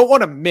pick. You don't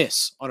want to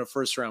miss on a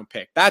first round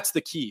pick. That's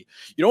the key.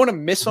 You don't want to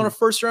miss on a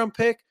first round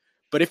pick,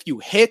 but if you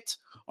hit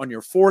on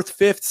your fourth,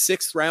 fifth,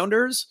 sixth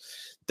rounders,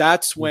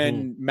 that's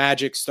when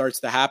magic starts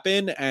to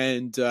happen.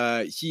 And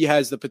he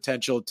has the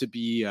potential to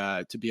be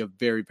a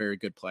very, very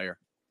good player.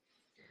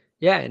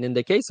 Yeah, and in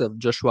the case of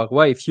Joshua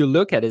Roy, if you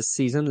look at his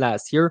season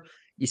last year,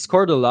 he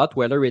scored a lot,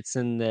 whether it's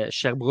in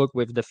Sherbrooke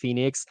with the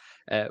Phoenix,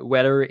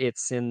 whether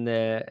it's in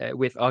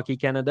with Hockey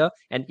Canada,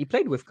 and he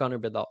played with Connor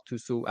Bedard too.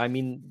 So, I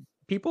mean,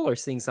 people are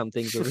seeing some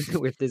things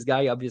with this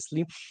guy,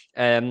 obviously.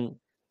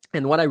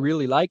 And what I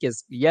really like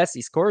is, yes,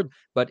 he scored,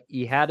 but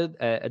he added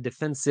a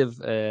defensive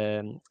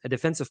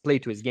play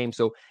to his game.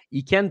 So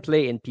he can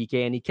play in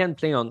PK and he can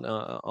play on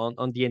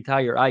the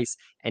entire ice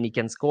and he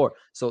can score.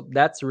 So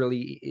that's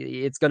really,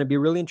 it's going to be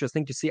really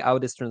interesting to see how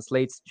this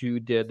translates to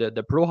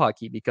the pro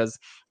hockey, because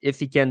if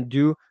he can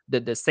do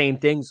the same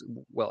things,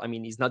 well, I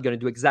mean, he's not going to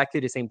do exactly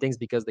the same things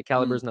because the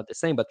caliber is not the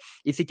same, but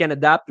if he can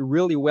adapt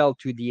really well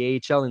to the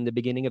AHL in the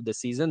beginning of the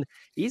season,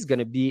 he's going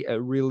to be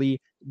a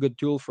really good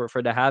tool for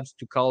the Habs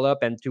to call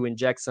up and to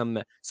inject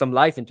some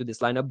life into this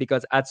lineup,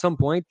 because at some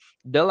point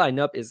the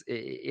lineup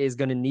is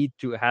going to need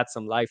to add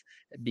some life,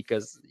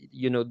 because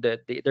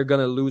they're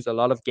going to lose a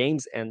lot of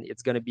games and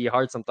it's going to be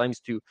hard sometimes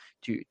to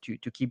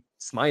keep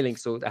smiling.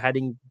 So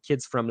adding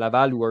kids from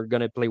Laval who are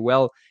going to play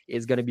well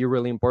is going to be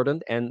really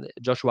important, and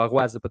Joshua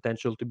Roy has the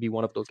potential to be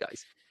one of those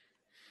guys.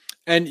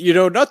 And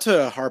not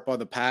to harp on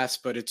the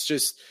past, but it's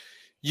just,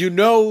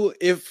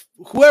 if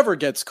whoever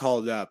gets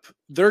called up,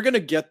 they're going to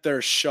get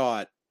their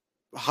shot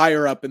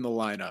higher up in the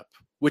lineup,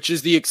 which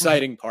is the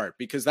exciting part,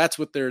 because that's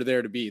what they're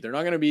there to be. They're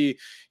not going to be,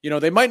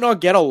 they might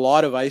not get a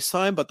lot of ice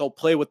time, but they'll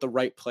play with the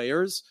right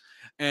players.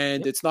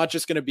 And it's not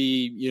just going to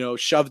be,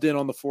 shoved in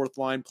on the fourth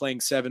line playing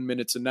 7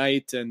 minutes a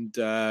night. And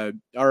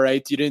all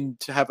right, you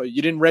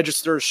didn't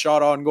register a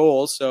shot on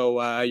goal,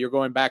 so you're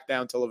going back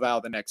down to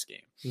Laval the next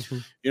game.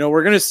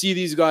 We're going to see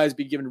these guys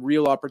be given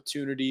real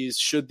opportunities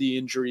should the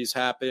injuries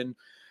happen,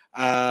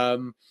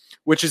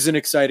 which is an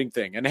exciting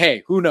thing. And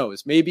hey, who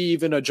knows? Maybe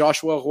even a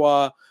Joshua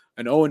Roy,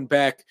 an Owen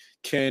Beck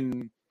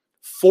can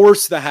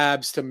force the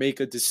Habs to make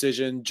a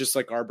decision, just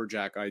like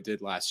Arberjack I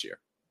did last year.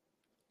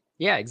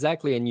 Yeah,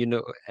 exactly. And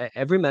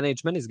every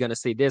management is going to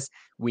say this: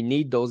 we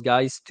need those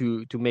guys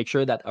to make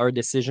sure that our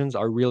decisions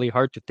are really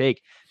hard to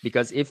take,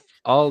 because if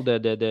all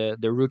the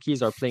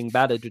rookies are playing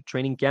bad at the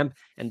training camp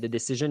and the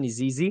decision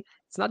is easy,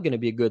 it's not going to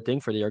be a good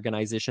thing for the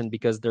organization,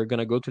 because they're going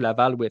to go to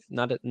Laval with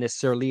not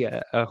necessarily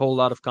a whole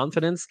lot of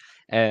confidence.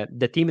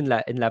 The team in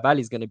Laval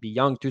is going to be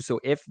young too, so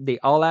if they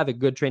all have a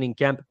good training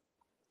camp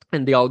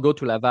and they all go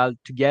to Laval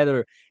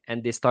together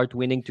and they start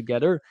winning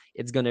together,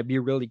 it's going to be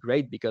really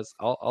great, because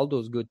all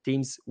those good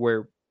teams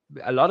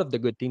a lot of the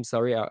good teams,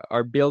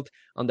 are built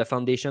on the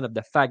foundation of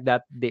the fact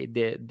that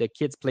the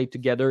kids played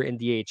together in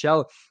the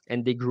AHL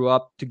and they grew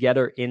up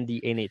together in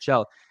the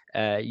NHL.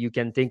 You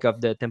can think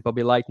of the Tampa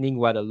Bay Lightning,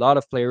 who had a lot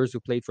of players who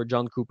played for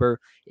John Cooper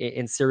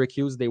in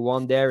Syracuse. They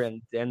won there,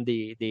 and then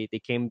they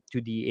came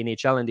to the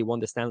NHL and they won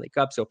the Stanley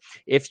Cup. So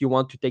if you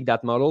want to take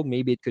that model,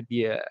 maybe it could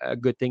be a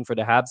good thing for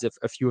the Habs if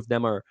a few of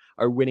them are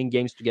winning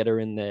games together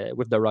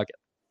with the Rocket.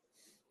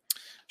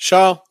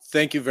 Charles,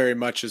 thank you very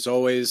much as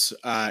always.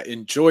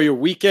 Enjoy your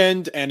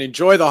weekend and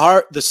enjoy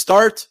the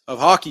start of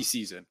hockey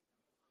season.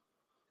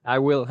 I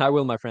will,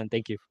 my friend.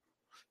 Thank you.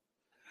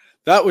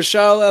 That was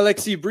Charles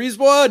Alexis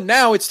Brisebois.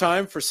 Now it's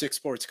time for 6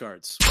 Sports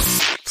Cards.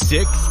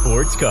 6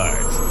 Sports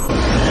Cards.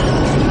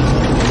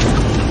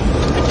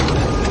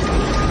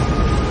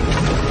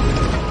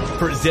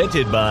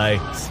 Presented by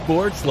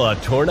Sports La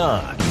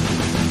Tournade.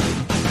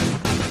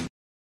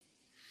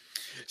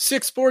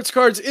 6 Sports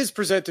Cards is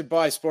presented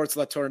by Sports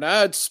La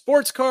Tournade,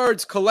 sports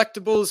cards,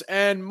 collectibles,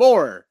 and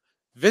more.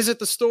 Visit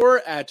the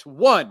store at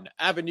 1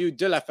 Avenue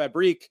de la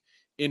Fabrique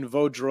in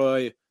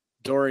Vaudreuil,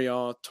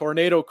 Dorion.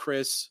 Tornado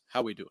Chris,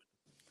 how we doing?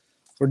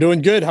 We're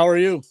doing good. How are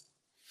you?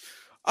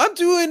 I'm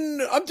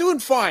doing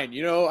fine.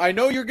 I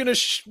know you're gonna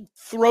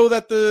throw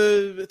at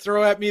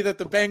me that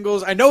the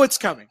Bengals. I know it's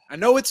coming.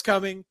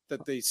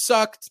 That they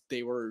sucked.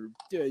 They were,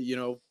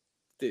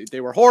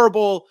 they were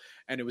horrible,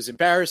 and it was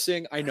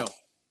embarrassing. I know.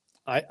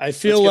 I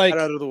feel like that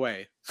out of the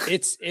way.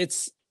 It's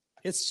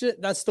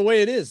shit. That's the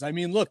way it is. I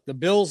mean, look, the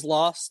Bills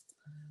lost.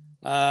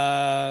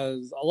 A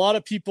lot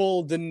of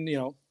people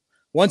didn't.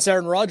 Once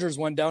Aaron Rodgers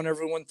went down,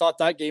 everyone thought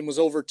that game was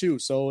over too.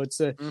 So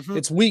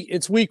it's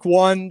week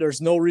 1.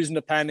 There's no reason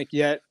to panic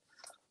yet.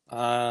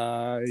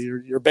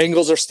 Your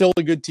Bengals are still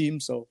a good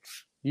team, so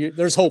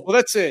there's hope. Well,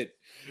 that's it.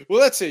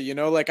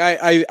 Like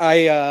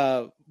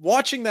I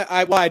watching that.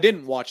 I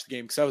didn't watch the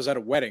game because I was at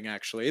a wedding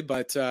actually,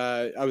 but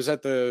I was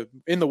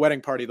in the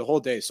wedding party the whole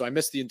day, so I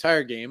missed the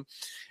entire game.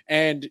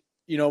 And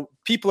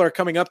people are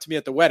coming up to me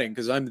at the wedding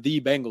because I'm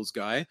the Bengals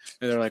guy,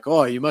 and they're like,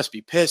 "Oh, you must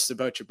be pissed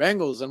about your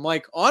Bengals." I'm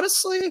like,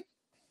 honestly,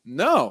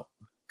 no,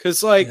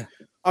 because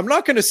I'm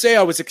not going to say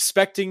I was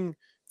expecting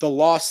the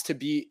loss to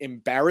be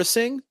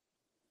embarrassing,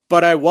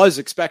 but I was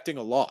expecting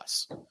a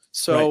loss.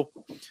 So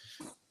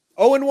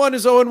 0-1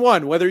 is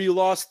 0-1, whether you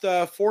lost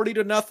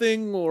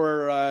 40-0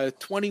 or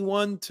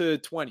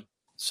 21-20.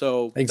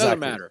 So it doesn't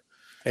matter.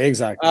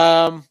 Exactly.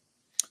 All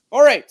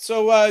right.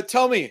 So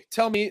tell me,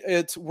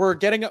 we're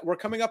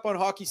coming up on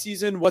hockey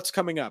season. What's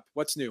coming up?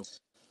 What's new?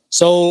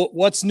 So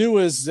what's new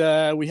is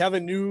we have a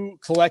new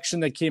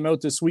collection that came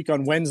out this week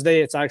on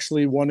Wednesday. It's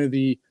actually one of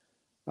the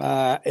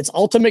it's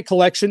Ultimate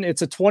Collection.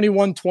 It's a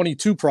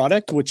 21-22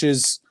 product, which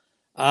is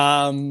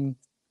they're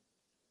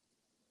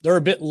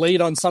a bit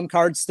late on some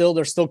cards still.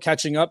 They're still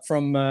catching up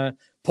from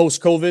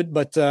post-COVID,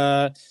 but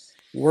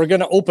we're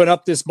going to open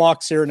up this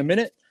box here in a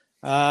minute.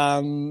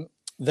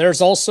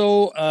 There's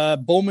also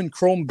Bowman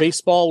Chrome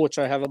Baseball, which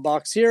I have a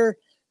box here.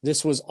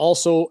 This was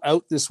also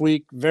out this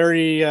week.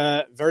 Very,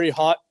 very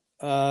hot.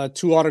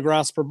 2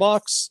 autographs per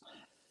box.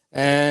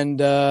 And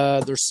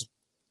there's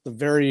the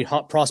very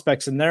hot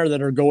prospects in there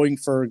that are going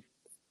for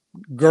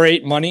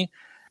great money.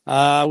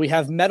 We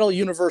have Metal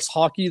Universe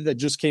Hockey that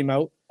just came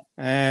out.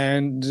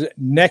 And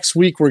next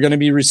week, we're going to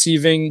be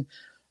receiving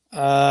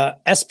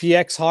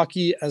SPX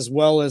Hockey as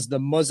well as the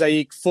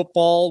Mosaic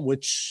Football,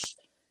 which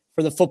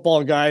for the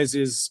football guys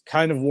is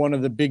kind of one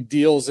of the big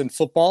deals in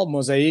football.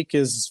 Mosaic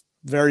is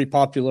very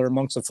popular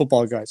amongst the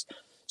football guys.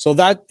 So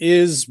that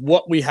is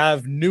what we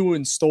have new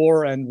in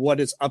store and what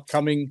is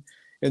upcoming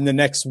in the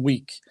next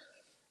week.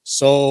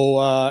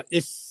 So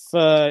if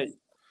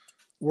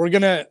we're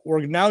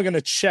now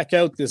gonna check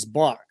out this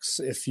box,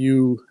 if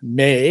you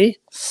may.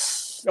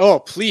 Oh,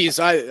 please!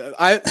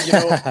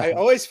 I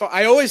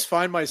always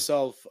find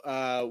myself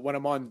when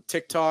I'm on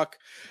TikTok.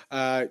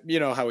 You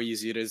know how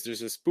easy it is. There's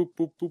this boop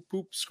boop boop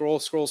boop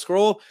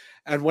scroll,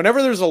 and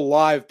whenever there's a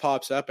live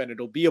pops up, and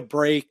it'll be a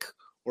break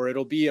or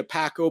it'll be a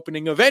pack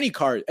opening of any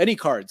cards.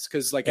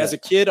 Because as a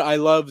kid,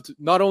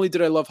 not only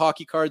did I love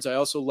hockey cards, I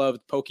also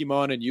loved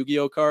Pokemon and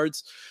Yu-Gi-Oh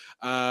cards.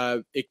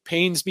 It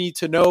pains me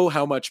to know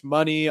how much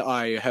money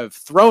I have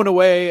thrown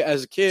away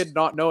as a kid,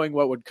 not knowing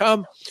what would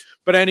come.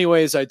 But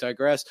anyways, I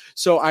digress.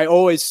 So I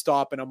always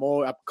stop and I'm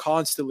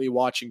constantly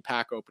watching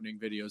pack opening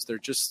videos.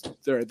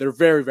 They're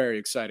very, very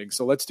exciting.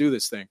 So let's do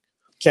this thing.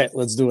 Okay,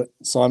 let's do it.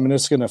 So I'm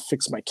just going to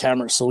fix my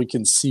camera so we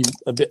can see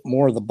a bit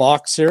more of the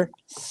box here.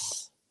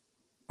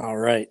 All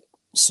right.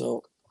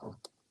 So,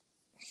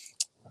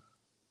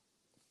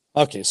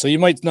 okay. So you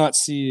might not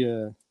see,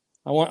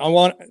 I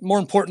want more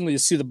importantly to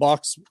see the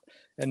box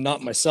and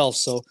not myself.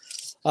 So,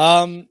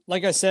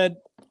 like I said,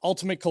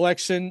 Ultimate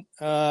Collection,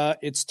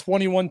 it's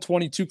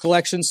 21-22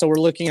 collection. So we're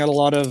looking at a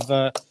lot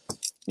of,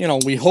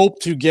 we hope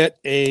to get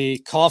a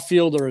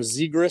Caulfield or a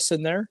Zegras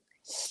in there.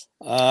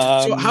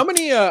 So how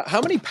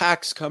many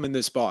packs come in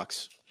this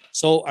box?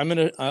 So I'm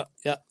going to,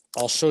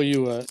 I'll show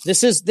you.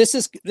 This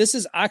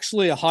is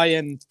actually a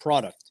high-end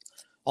product.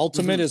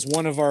 Ultimate is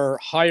one of our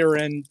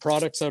higher-end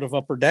products out of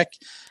Upper Deck.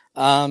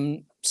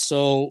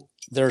 So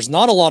there's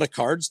not a lot of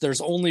cards.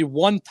 There's only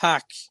one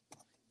pack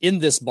in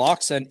this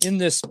box, and in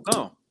this,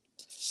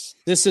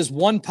 this is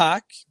one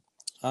pack.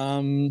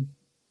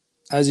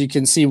 As you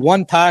can see,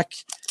 one pack,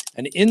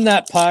 and in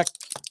that pack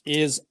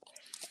is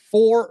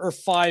 4 or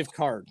 5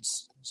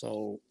 cards.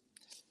 So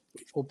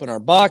we open our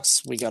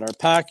box. We got our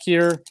pack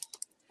here.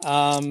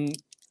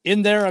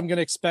 In there, I'm going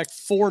to expect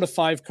 4 to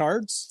 5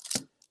 cards.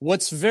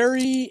 What's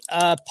very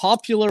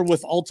popular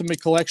with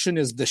Ultimate Collection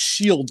is the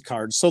shield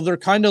cards. So they're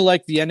kind of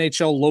like the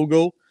NHL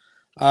logo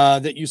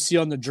that you see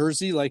on the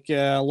jersey. Like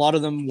a lot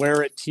of them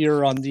wear it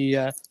here on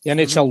the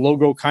NHL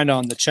logo, kind of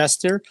on the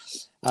chest here.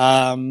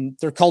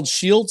 They're called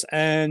shields,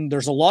 and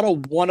there's a lot of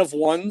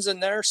 1-of-1s in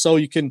there. So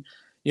you can,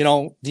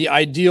 the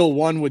ideal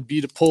one would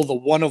be to pull the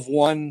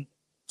 1-of-1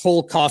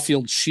 Cole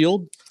Caulfield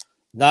shield.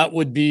 That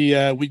would be,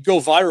 we'd go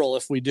viral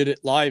if we did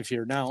it live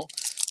here now.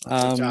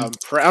 I'm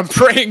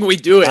praying we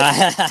do it,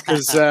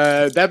 because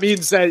that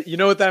means that, you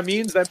know what that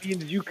means? That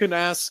means you can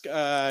ask,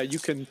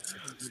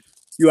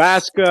 you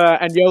ask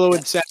Agnello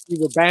and Sandy,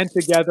 we're band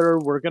together.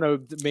 We're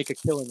going to make a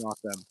killing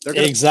off them. They're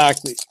going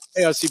to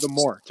pay us even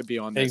more to be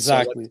on this.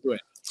 Exactly. So let's do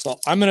it. So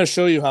I'm going to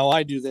show you how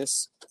I do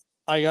this.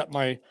 I got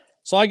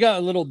a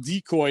little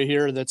decoy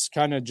here that's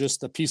kind of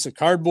just a piece of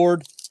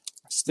cardboard.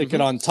 Stick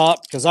it on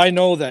top, because I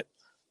know that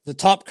the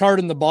top card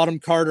and the bottom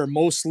card are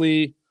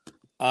mostly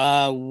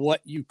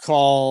what you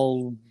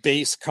call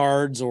base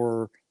cards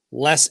or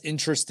less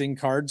interesting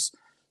cards.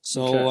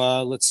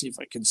 So let's see if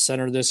I can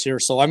center this here.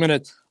 So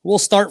we'll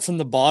start from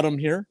the bottom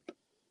here.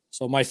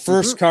 So my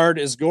first card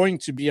is going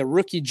to be a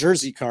rookie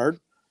jersey card.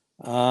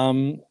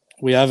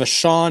 We have a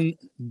Sean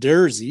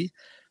Durzi,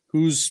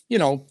 who's,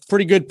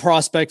 pretty good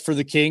prospect for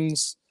the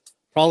Kings.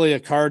 Probably a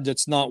card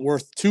that's not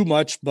worth too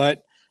much,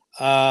 but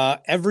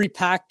every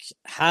pack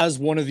has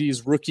one of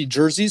these rookie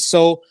jerseys.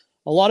 So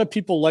a lot of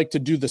people like to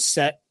do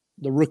the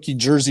rookie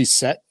jersey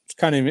set. It's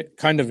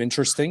kind of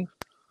interesting.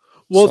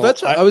 Well,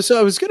 so I was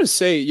going to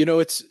say,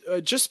 it's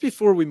just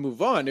before we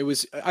move on,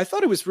 I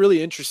thought it was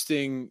really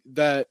interesting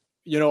that,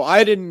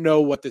 I didn't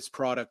know what this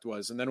product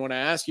was. And then when I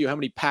asked you how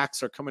many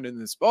packs are coming in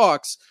this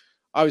box,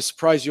 I was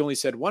surprised you only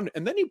said one.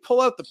 And then you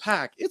pull out the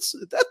pack.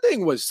 That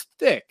thing was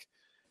thick.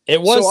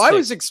 It was. So thick.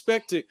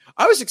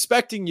 I was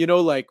expecting,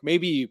 like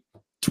maybe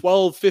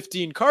 12,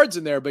 15 cards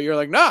in there, but you're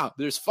like, nah,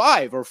 there's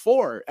 5 or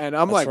 4. And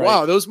I'm like,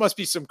 wow, those must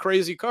be some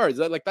crazy cards.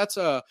 That's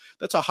a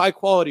high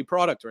quality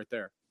product right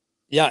there.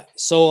 Yeah.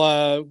 So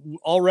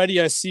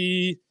already I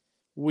see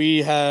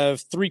we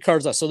have 3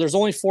 cards left. So there's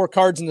only 4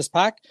 cards in this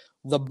pack.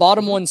 The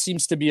bottom one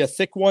seems to be a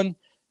thick one.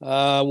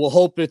 We'll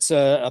hope it's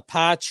a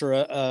patch or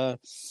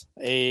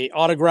a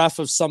autograph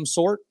of some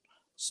sort.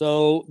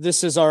 So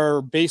this is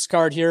our base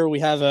card here. We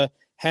have a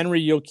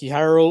Henry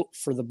Yokihiro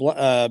for the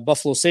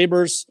Buffalo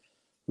Sabres,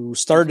 who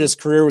started his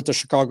career with the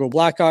Chicago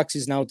Blackhawks.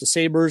 He's now with the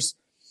Sabres.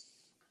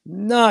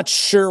 Not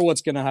sure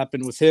what's going to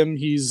happen with him.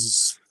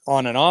 He's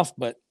on and off,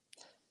 but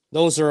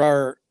those are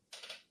our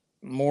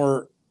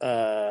more,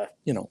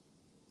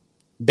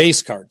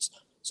 base cards.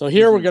 So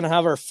here we're going to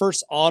have our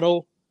first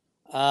auto.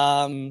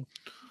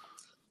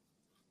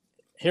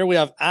 Here we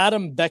have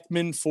Adam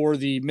Beckman for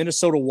the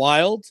Minnesota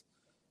Wild.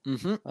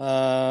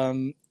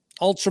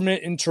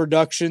 Ultimate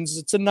introductions.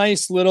 It's a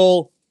nice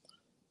little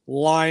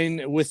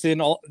line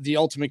within the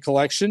Ultimate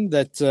Collection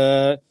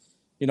that,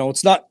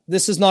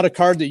 this is not a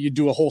card that you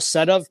do a whole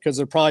set of because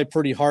they're probably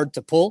pretty hard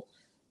to pull.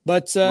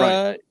 But,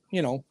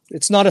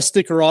 it's not a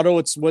sticker auto.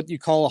 It's what you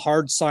call a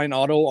hard sign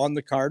auto on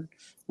the card,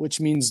 which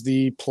means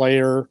the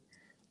player,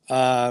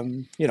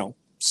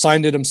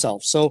 signed it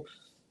himself. So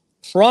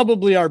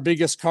probably our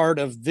biggest card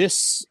of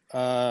this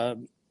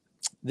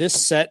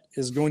set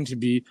is going to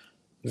be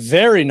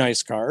very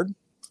nice card.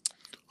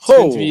 It's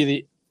going to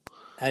be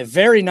a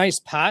very nice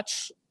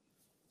patch.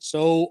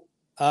 So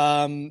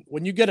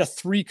when you get a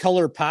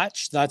 3-color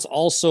patch, that's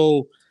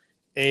also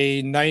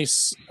a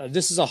nice.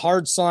 This is a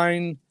hard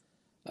sign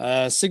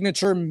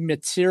signature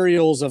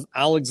materials of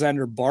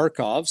Alexander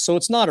Barkov. So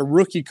it's not a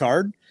rookie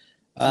card.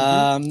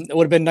 It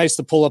would have been nice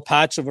to pull a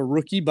patch of a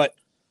rookie, but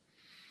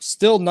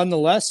still,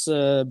 nonetheless,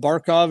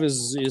 Barkov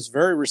is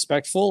very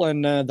respectful,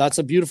 and that's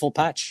a beautiful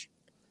patch.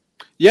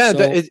 Yeah, so,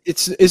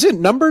 is it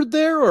numbered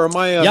there, or am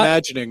I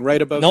imagining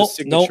right above the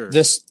signature? No,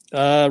 this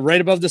right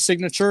above the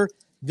signature.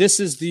 This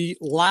is the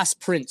last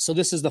print, so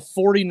this is the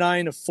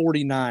 49 of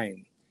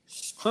 49.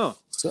 Huh.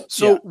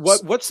 So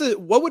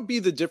what would be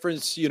the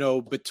difference,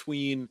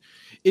 between?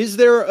 Is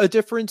there a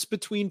difference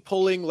between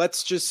pulling?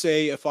 Let's just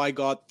say if I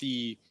got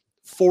the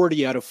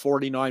 40 out of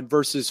 49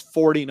 versus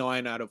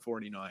 49 out of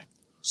 49.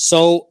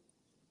 So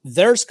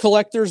there's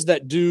collectors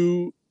that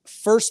do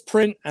first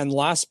print and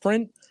last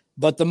print,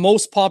 but the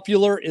most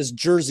popular is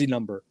jersey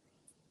number.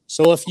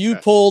 So if you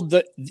pulled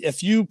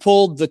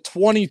the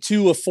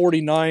 22 of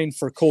 49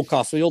 for Cole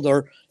Caulfield,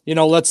 or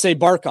let's say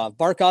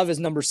Barkov is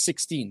number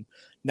 16.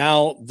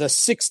 Now the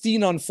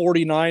 16 on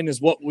 49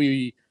 is what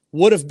we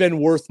would have been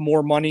worth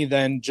more money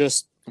than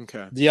just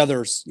the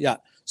others. Yeah.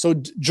 So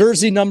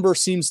jersey number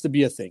seems to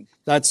be a thing.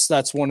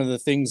 That's one of the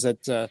things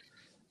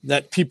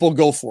that people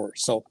go for.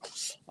 So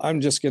I'm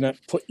just going to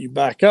put you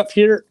back up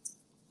here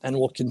and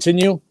we'll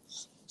continue.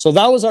 So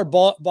that was our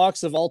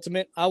box of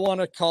Ultimate. I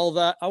want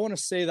to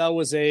say that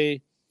was a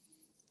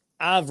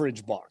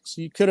average box.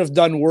 You could have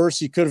done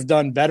worse. You could have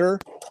done better.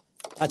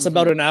 That's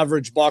about an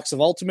average box of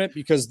Ultimate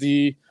because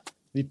the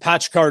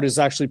patch card is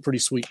actually pretty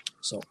sweet.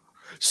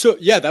 So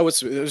yeah, it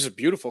was a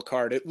beautiful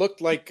card. It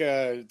looked like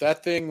that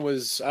thing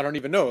was, I don't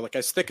even know, like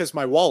as thick as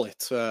my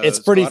wallet. It's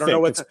pretty thick.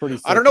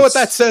 I don't know what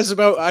that says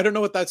about. I don't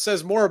know what that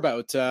says more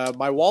about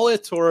my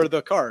wallet or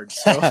the card.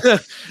 So.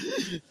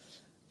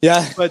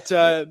 Yeah. But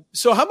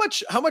so how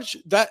much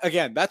that,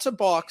 again, that's a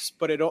box,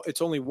 but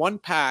it's only one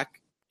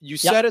pack. You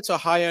said it's a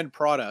high-end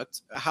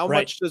product. How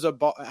much does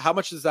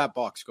that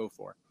box go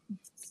for?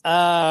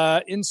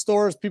 In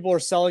stores, people are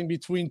selling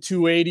between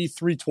 $280,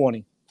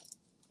 $320.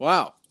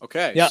 Wow.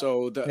 Okay. Yeah.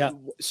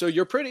 So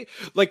you're pretty,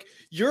 like,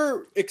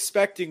 you're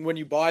expecting when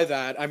you buy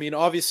that. I mean,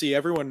 obviously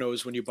everyone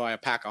knows when you buy a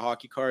pack of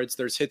hockey cards,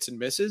 there's hits and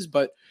misses,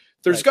 but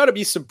there's got to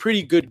be some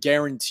pretty good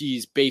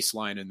guarantees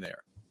baseline in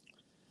there.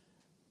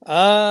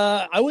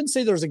 I wouldn't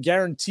say there's a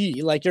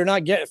guarantee. Like you're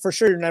never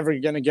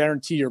going to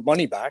guarantee your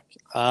money back.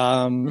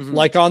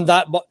 Like on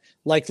that,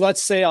 like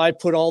let's say I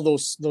put all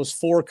those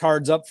 4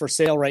 cards up for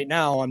sale right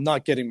now. I'm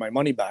not getting my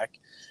money back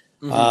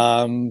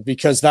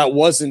because that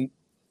wasn't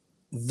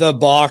the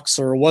box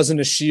or wasn't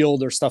a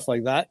shield or stuff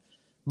like that.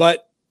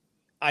 But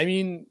I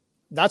mean,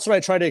 that's what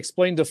I try to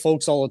explain to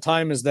folks all the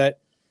time is that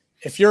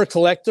if you're a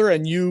collector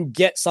and you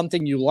get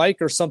something you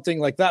like or something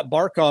like that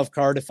Barkov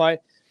card,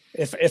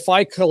 if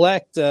I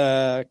collect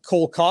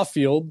Cole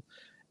Caulfield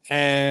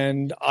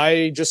and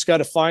I just got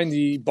to find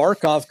the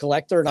Barkov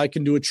collector and I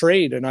can do a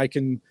trade and I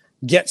can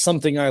get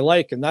something I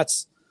like. And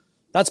that's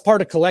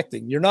part of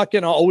collecting. You're not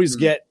going to always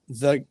get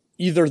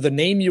either the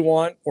name you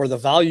want or the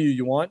value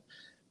you want,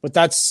 but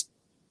that's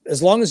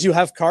as long as you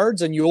have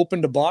cards and you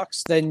opened a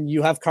box, then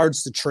you have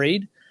cards to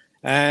trade.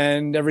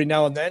 And every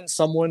now and then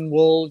someone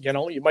will,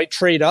 you might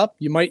trade up,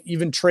 you might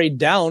even trade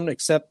down,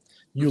 except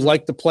you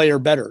like the player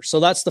better. So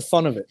that's the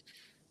fun of it.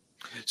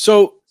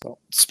 So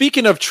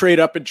speaking of trade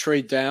up and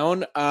trade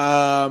down,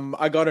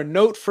 I got a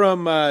note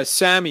from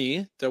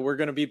Sammy that we're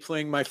going to be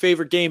playing my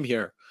favorite game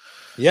here.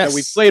 Yes,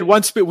 we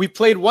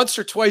played once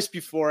or twice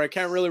before. I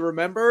can't really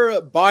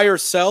remember. Buy or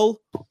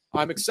sell.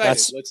 I'm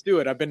excited. Let's do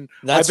it. I've been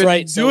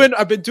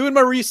doing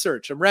my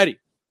research. I'm ready.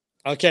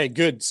 Okay,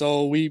 good.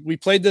 So we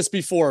played this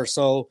before.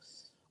 So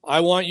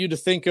I want you to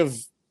think of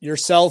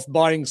yourself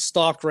buying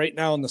stock right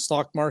now in the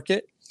stock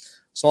market.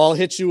 So I'll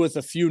hit you with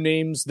a few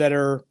names that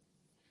are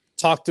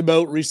talked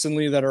about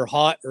recently that are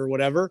hot or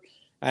whatever,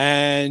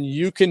 and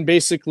you can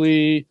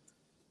basically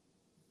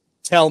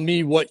tell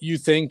me what you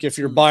think if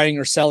you're buying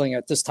or selling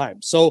at this time.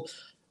 So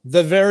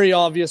the very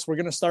obvious, we're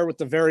going to start with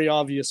the very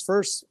obvious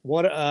first.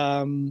 What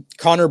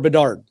Connor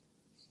Bedard?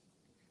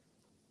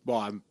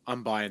 Well,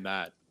 I'm buying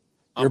that.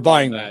 You're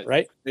buying that,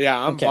 right? Yeah,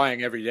 I'm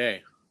buying every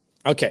day.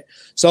 Okay.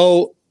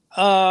 So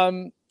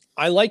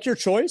I like your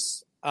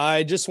choice.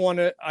 I just want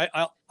to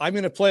I'm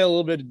going to play a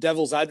little bit of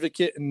devil's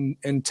advocate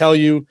and tell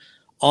you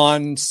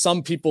on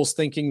some people's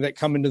thinking that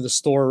come into the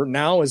store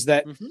now is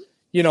that,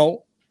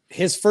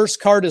 his first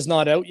card is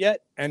not out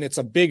yet and it's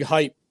a big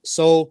hype.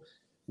 So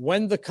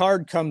when the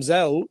card comes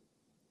out,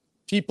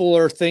 people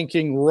are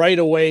thinking right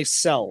away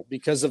sell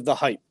because of the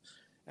hype.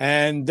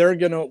 And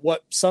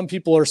what some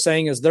people are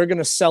saying is they're going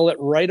to sell it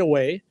right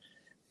away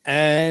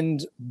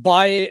and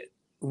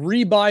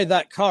rebuy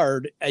that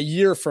card a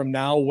year from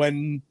now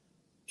when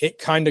it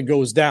kind of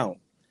goes down.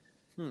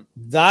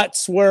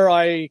 That's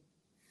where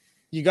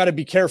you got to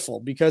be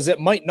careful because it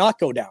might not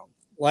go down.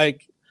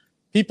 Like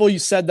you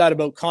said that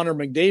about Connor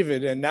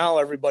McDavid, and now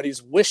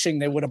everybody's wishing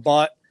they would have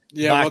bought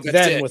back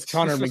then with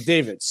Connor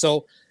McDavid.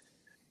 So,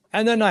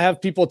 and then I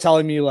have people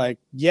telling me like,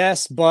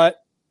 yes,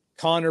 but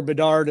Connor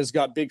Bedard has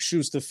got big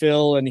shoes to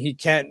fill, and he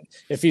can't.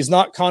 If he's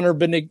not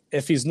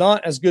if he's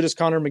not as good as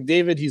Connor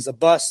McDavid, he's a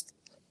bust.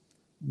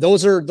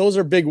 Those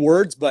are big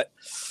words, but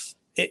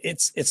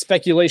it's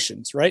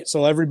speculations, right?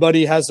 So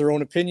everybody has their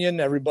own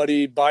opinion.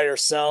 Everybody buy or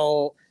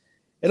sell.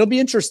 It'll be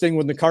interesting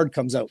when the card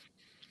comes out.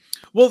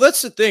 Well,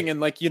 that's the thing,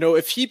 and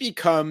if he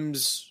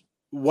becomes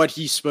what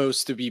he's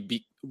supposed to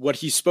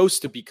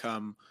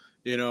become,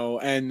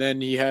 and then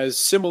he has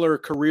similar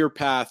career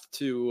path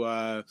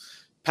to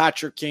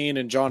Patrick Kane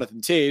and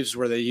Jonathan Toews,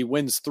 where he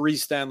wins 3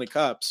 Stanley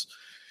Cups.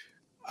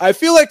 I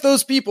feel like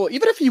those people,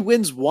 even if he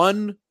wins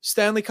 1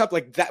 Stanley Cup,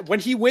 like that, when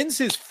he wins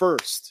his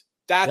first,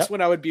 that's when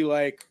I would be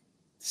like,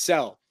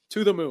 sell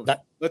to the moon.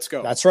 Let's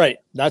go. That's right.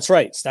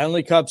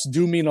 Stanley Cups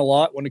do mean a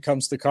lot when it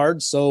comes to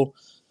cards. So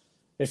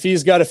if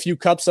he's got a few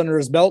cups under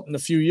his belt in a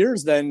few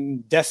years,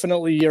 then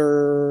definitely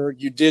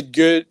you did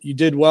good. You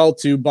did well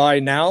to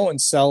buy now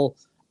and sell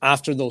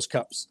after those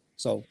cups.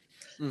 So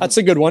that's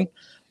a good one.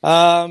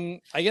 I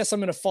guess I'm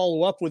going to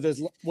follow up with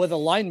a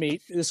line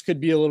mate. This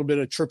could be a little bit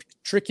of a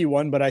tricky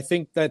one, but I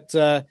think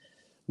that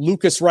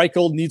Lucas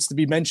Reichel needs to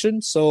be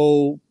mentioned.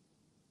 So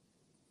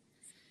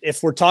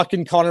if we're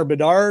talking Connor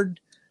Bedard,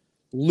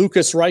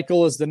 Lucas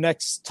Reichel is the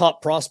next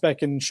top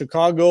prospect in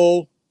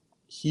Chicago.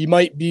 He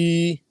might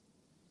be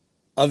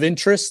of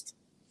interest.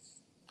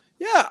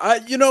 Yeah,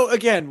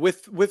 again,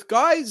 with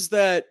guys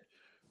that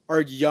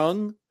are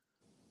young,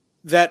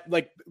 that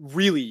like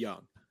really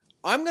young,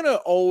 I'm gonna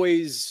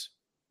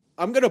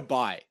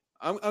buy.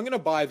 I'm gonna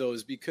buy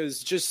those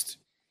because just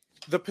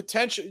the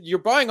potential, you're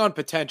buying on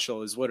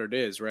potential is what it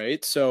is,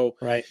 right? So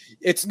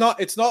it's not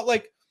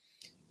like,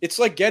 it's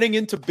like getting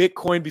into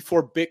Bitcoin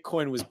before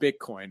Bitcoin was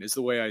Bitcoin is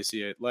the way I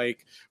see it.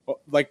 Like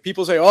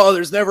people say, oh,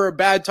 there's never a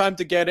bad time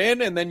to get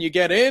in, and then you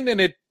get in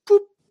and it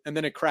and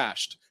then it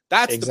crashed.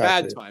 That's the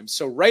bad time.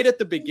 So right at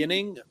the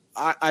beginning,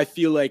 I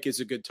feel like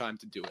is a good time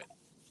to do it.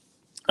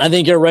 I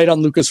think you're right on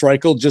Lucas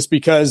Reichel just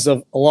because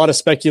of a lot of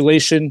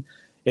speculation.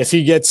 If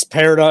he gets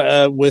paired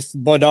with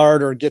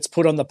Bedard or gets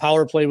put on the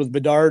power play with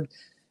Bedard,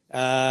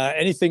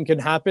 anything can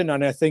happen.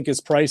 And I think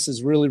his price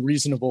is really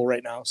reasonable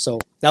right now. So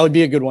that would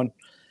be a good one.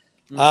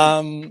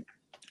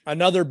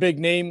 Another big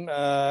name,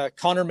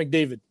 Connor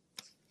McDavid.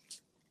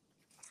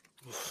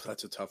 Oof,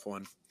 that's a tough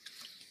one.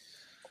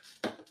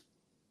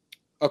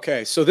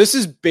 Okay, so this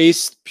is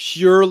based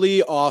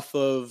purely off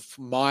of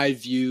my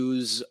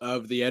views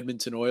of the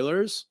Edmonton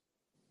Oilers.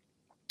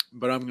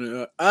 But I'm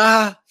going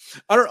to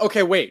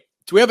okay, wait.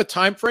 Do we have a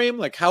time frame?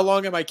 Like how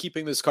long am I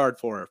keeping this card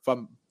for?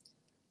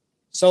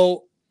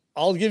 So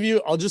I'll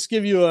just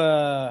give you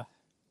a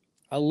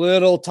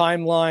little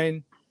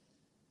timeline.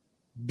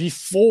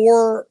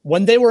 Before,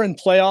 when they were in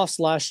playoffs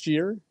last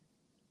year,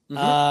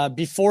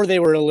 before they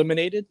were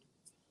eliminated,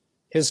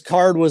 his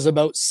card was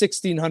about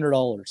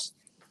 $1,600.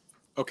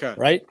 Okay.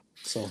 Right?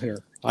 So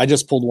here, I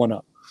just pulled one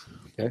up.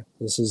 Okay.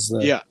 This is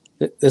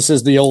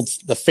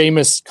the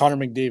famous Connor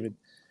McDavid.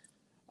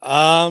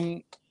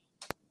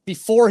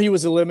 Before he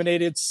was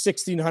eliminated,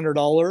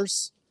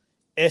 $1,600.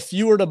 If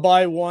you were to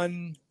buy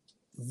one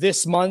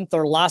this month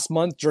or last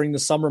month during the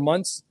summer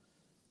months,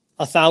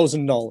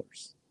 $1,000.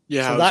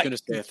 Yeah, so I was going to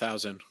say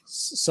 1,000.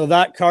 So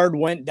that card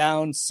went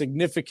down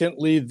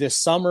significantly this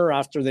summer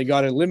after they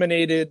got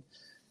eliminated,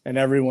 and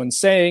everyone's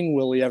saying,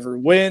 will he ever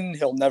win?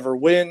 He'll never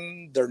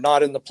win. They're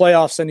not in the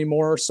playoffs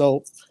anymore.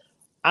 So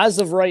as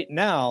of right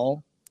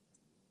now,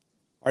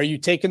 are you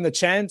taking the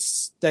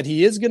chance that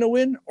he is going to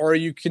win, or are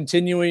you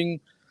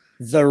continuing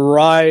the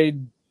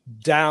ride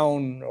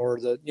down, or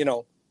the, you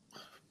know?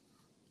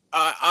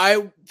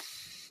 I'd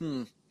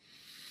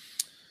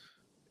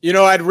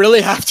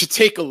really have to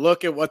take a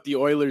look at what the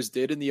Oilers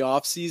did in the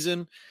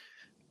offseason.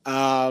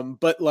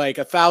 But like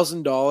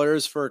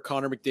 $1,000 for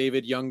Connor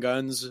McDavid, Young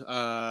Guns,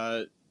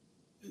 that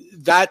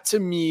to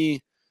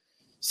me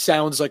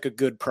sounds like a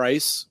good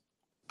price.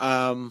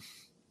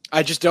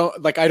 I just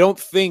don't like, I don't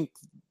think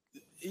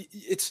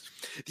it's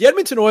the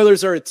Edmonton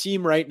Oilers are a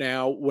team right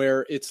now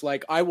where it's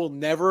like, I will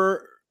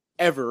never,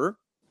 ever,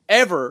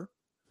 ever,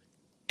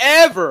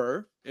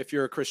 ever, if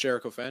you're a Chris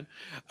Jericho fan,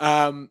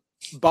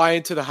 buy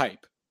into the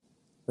hype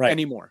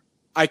anymore.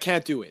 I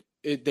can't do it.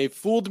 They've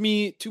fooled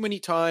me too many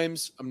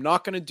times. I'm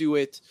not going to do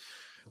it.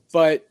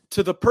 But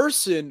to the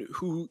person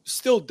who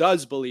still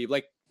does believe,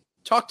 like,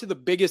 talk to the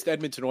biggest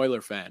Edmonton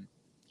Oiler fan.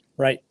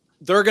 Right.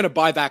 They're going to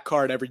buy that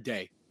card every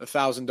day.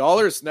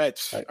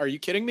 $1,000. Are you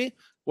kidding me?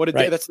 What a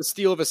day. That's the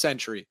steal of a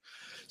century.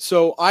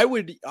 So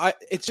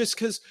it's just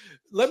because,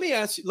 let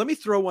me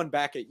throw one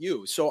back at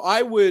you. So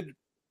I would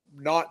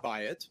not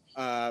buy it.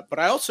 But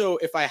I also,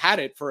 if I had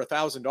it for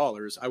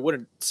 $1,000, I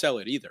wouldn't sell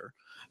it either.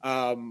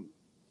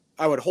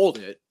 I would hold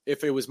it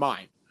if it was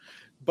mine.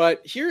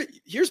 But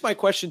here's my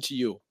question to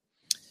you.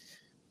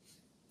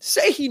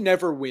 Say he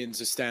never wins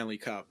a Stanley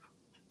Cup,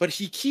 but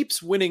he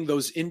keeps winning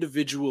those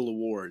individual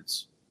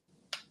awards.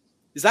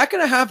 Is that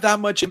going to have that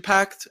much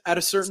impact at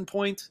a certain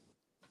point?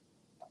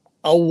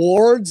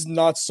 Awards,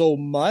 not so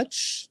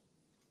much.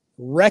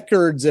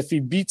 Records, if he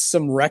beats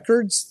some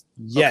records,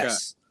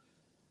 yes.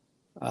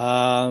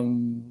 Okay.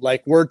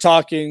 Like, we're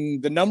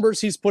talking, the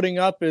numbers he's putting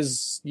up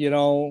is,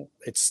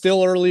 it's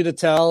still early to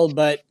tell,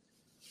 but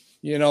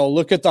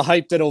look at the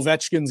hype that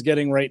Ovechkin's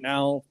getting right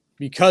now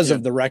because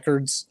of the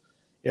records.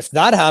 If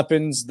that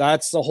happens,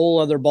 that's a whole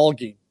other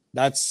ballgame.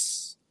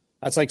 That's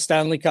like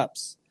Stanley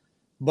Cups.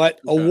 But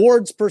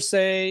awards per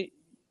se,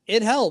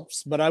 it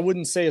helps, but I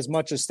wouldn't say as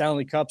much as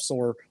Stanley Cups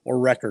or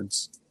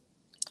records.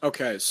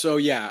 Okay, so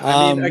yeah.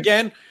 I mean,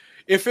 again,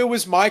 if it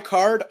was my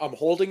card, I'm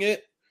holding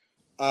it.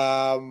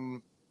 I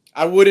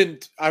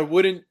wouldn't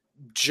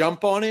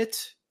jump on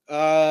it.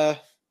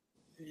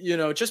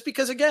 Just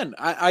because, again,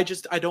 I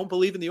don't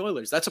believe in the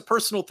Oilers. That's a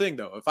personal thing,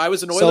 though. If I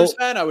was an Oilers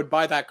fan, I would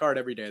buy that card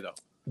every day, though.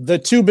 The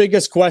two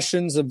biggest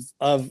questions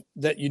of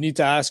that you need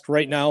to ask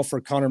right now for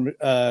Connor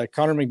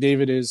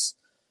McDavid is,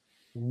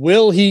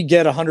 will he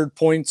get 100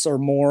 points or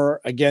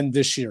more again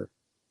this year?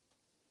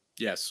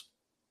 Yes.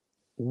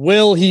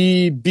 Will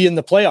he be in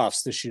the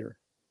playoffs this year?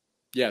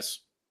 Yes.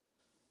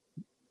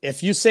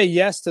 If you say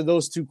yes to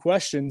those two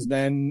questions,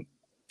 then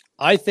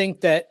I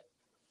think that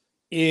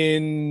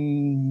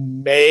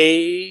in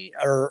May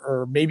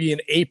or maybe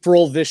in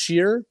April this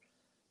year,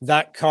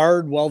 that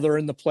card, while they're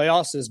in the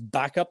playoffs, is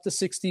back up to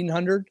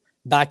 1,600,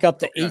 back up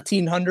to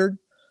 1,800.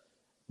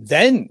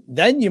 Then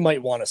you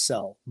might want to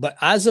sell. But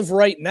as of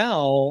right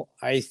now,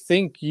 I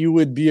think you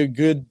would be a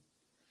good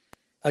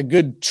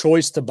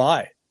choice to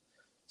buy.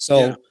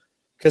 So,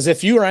 because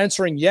if you are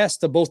answering yes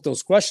to both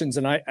those questions,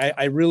 and I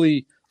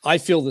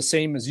feel the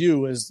same as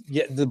you, as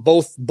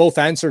both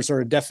answers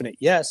are a definite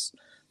yes,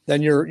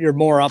 then you're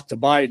more up to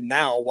buy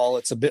now while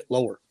it's a bit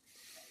lower.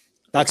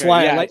 That's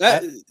why I like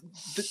that.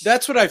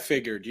 That's what I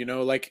figured.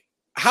 Like,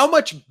 how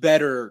much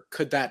better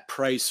could that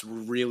price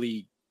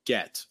really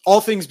get? All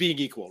things being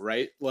equal,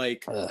 right?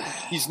 Like,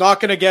 he's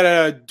not going to get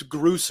a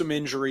gruesome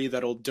injury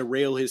that'll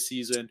derail his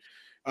season.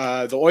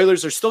 The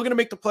Oilers are still going to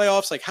make the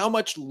playoffs. Like, how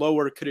much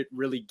lower could it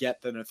really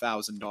get than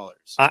 $1,000?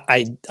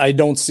 I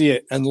don't see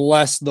it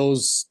unless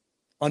those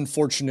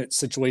unfortunate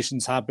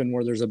situations happen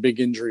where there's a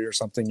big injury or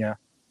something. Yeah.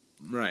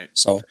 Right.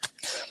 So,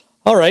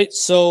 all right.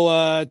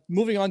 So,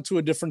 moving on to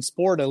a different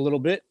sport a little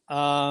bit.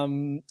 I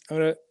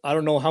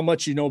don't know how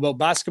much you know about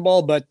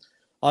basketball, but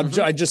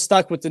I just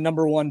stuck with the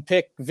number one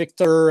pick,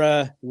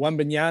 Victor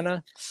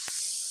Wembanyama.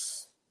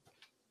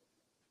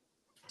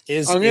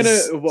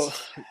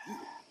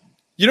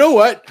 You know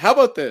what? How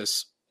about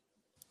this?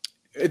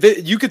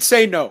 You could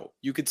say no.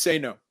 You could say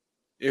no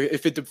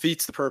if it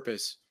defeats the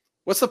purpose.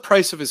 What's the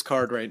price of his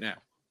card right now?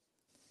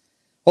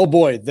 Oh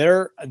boy,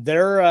 they're at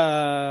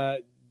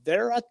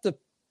the.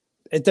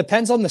 It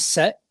depends on the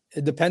set.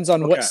 It depends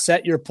on what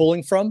set you're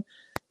pulling from.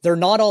 They're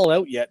not all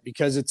out yet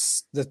because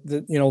it's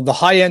the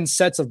high end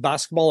sets of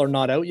basketball are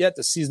not out yet.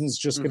 The season's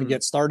just going to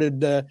get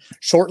started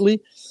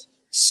shortly.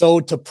 So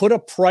to put a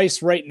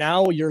price right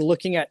now, you're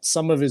looking at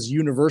some of his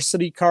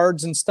university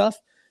cards and stuff,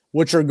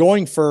 which are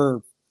going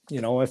for,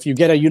 if you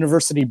get a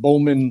University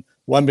Bowman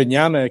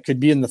Wembanyama, it could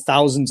be in the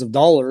thousands of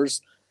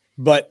dollars.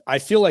 But I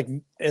feel like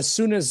as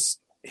soon as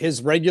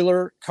his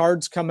regular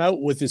cards come out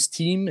with his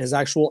team, his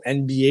actual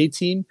NBA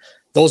team,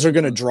 those are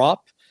going to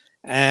drop.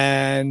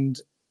 And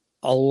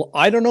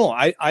I don't know.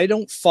 I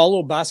don't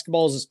follow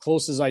basketball as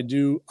close as I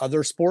do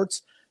other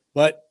sports,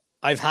 but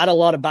I've had a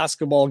lot of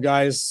basketball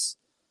guys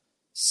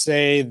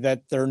say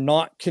that they're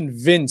not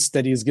convinced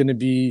that he's going to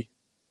be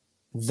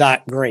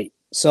that great.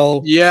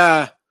 So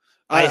yeah,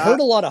 I heard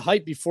a lot of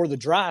hype before the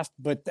draft,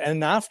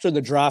 and after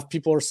the draft,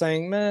 people are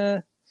saying,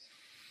 meh.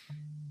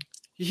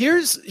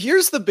 Here's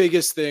the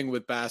biggest thing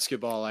with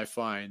basketball, I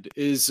find,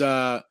 is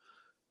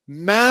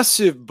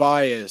massive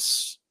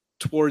bias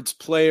towards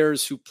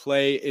players who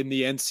play in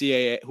the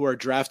NCAA, who are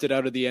drafted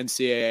out of the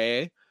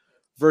NCAA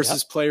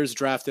versus players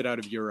drafted out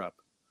of Europe.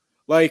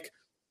 Like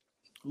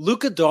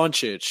Luka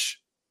Doncic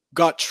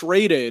got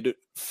traded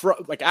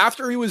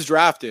after he was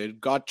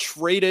drafted, got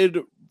traded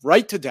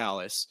right to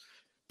Dallas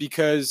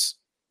because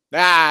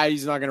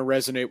he's not going to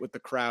resonate with the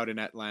crowd in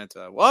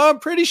Atlanta. Well, I'm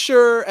pretty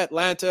sure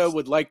Atlanta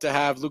would like to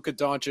have Luka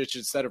Doncic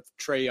instead of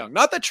Trae Young.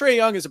 Not that Trae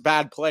Young is a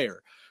bad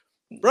player,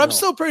 but I'm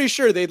still pretty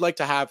sure they'd like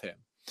to have him.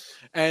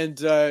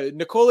 And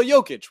Nikola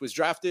Jokic was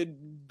drafted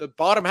the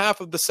bottom half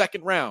of the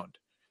second round.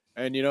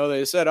 And,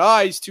 they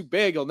said, he's too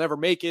big. He'll never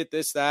make it,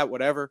 this, that,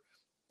 whatever.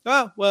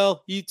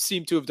 Well, he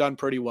seemed to have done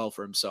pretty well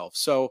for himself.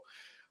 So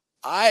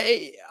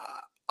I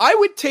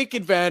would take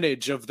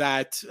advantage of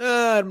that.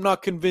 I'm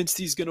not convinced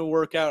he's going to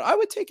work out. I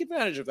would take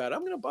advantage of that. I'm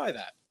going to buy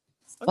that.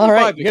 I'm going to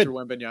buy Victor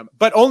Wembanyama,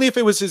 but only if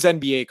it was his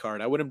NBA card.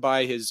 I wouldn't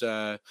buy his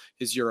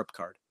Europe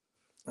card.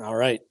 All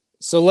right.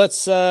 So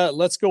let's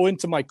go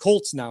into my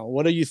Colts now.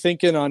 What are you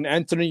thinking on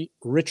Anthony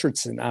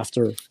Richardson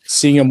after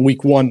seeing him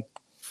week 1?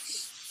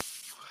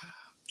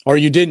 Or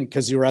you didn't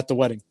because you were at the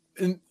wedding?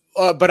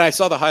 But I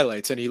saw the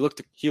highlights and he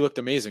looked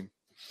amazing.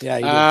 Yeah,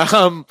 he did.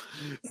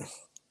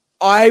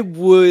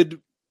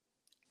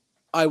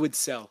 I would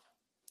sell,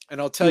 and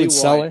I'll tell you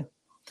why.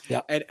 Yeah,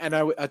 and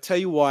I'll tell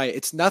you why.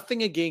 It's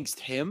nothing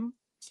against him;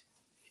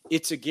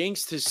 it's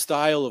against his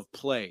style of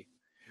play.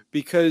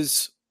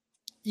 Because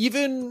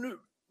even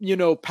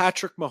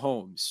Patrick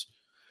Mahomes,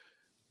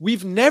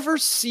 we've never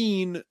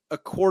seen a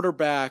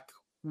quarterback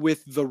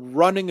with the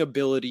running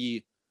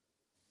ability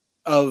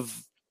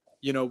of.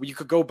 You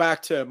could go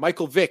back to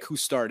Michael Vick, who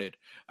started.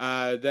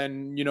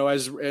 Then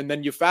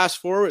then you fast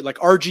forward like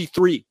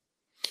RG3.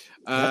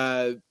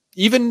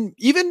 Even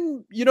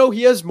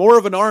he has more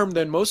of an arm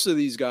than most of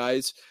these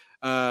guys.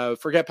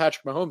 Forget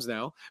Patrick Mahomes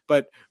now,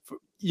 but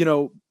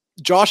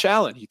Josh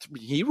Allen,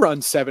 he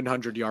runs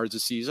 700 yards a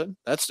season.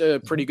 That's a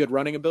pretty good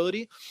running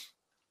ability.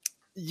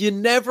 You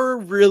never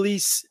really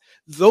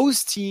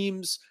those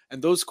teams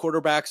and those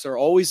quarterbacks are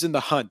always in the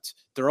hunt.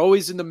 They're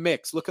always in the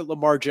mix. Look at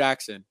Lamar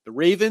Jackson. The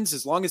Ravens,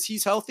 as long as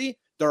he's healthy,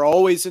 they're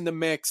always in the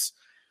mix.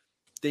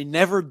 They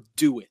never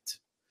do it.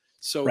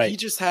 So he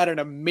just had an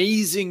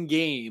amazing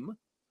game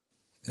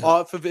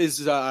off of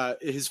his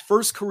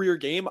first career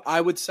game.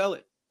 I would sell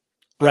it.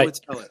 I would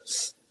sell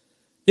it.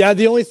 Yeah,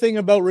 the only thing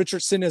about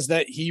Richardson is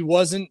that he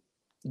wasn't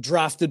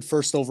drafted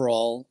first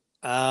overall.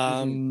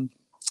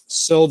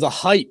 So the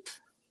hype,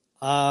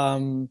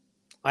 I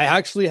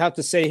actually have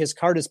to say his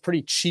card is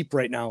pretty cheap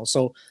right now.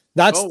 So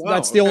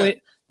that's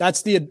the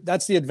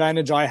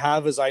advantage I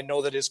have is I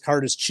know that his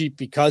card is cheap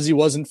because he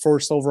wasn't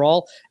first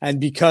overall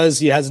and because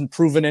he hasn't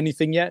proven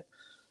anything yet.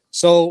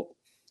 So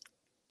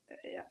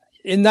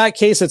in that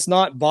case, it's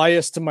not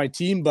biased to my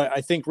team, but I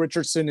think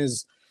Richardson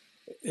is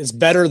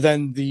better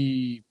than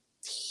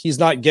he's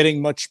not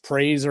getting much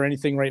praise or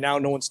anything right now.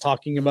 No one's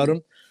talking about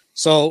him.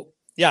 So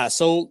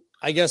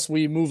I guess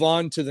we move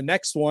on to the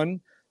next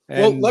one.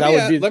 And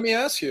let me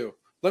ask you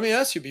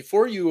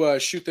before you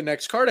shoot the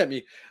next card at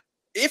me.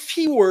 If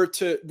he were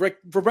to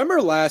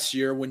remember last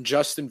year when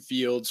Justin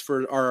Fields,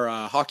 for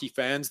our hockey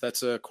fans,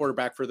 that's a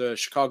quarterback for the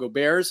Chicago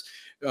Bears,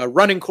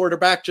 running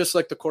quarterback, just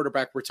like the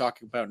quarterback we're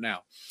talking about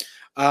now.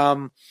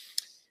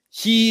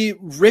 He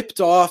ripped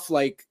off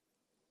like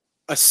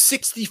a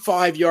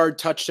 65-yard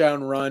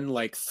touchdown run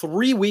like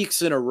 3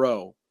 weeks in a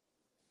row.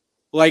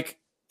 Like,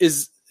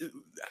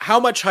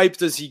 how much hype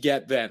does he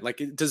get then? Like,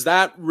 does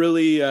that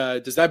really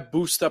does that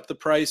boost up the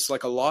price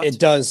like a lot? It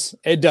does.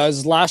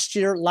 Last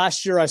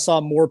year I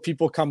saw more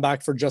people come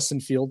back for Justin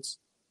Fields.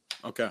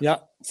 Okay. Yeah,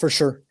 for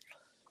sure.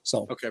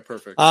 So okay,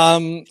 perfect.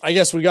 I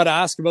guess we got to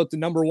ask about the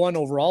number 1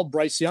 overall,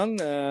 Bryce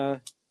Young.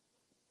 I'll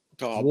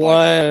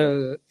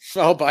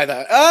buy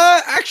that.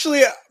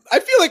 Actually, I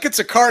feel like it's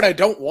a card I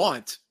don't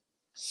want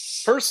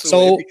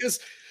personally because.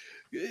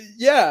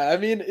 Yeah, I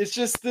mean, it's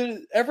just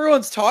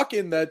everyone's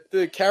talking that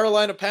the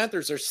Carolina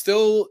Panthers are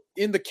still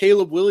in the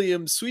Caleb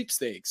Williams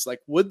sweepstakes. Like,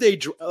 would they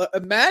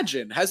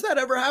imagine? Has that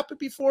ever happened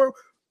before?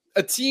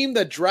 A team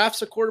that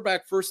drafts a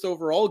quarterback first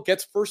overall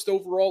gets first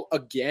overall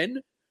again?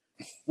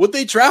 Would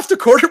they draft a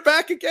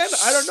quarterback again?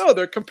 I don't know.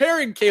 They're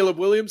comparing Caleb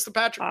Williams to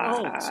Patrick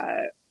Mahomes.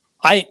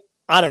 I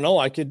don't know.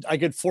 I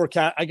could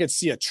forecast. I could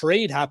see a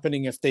trade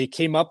happening if they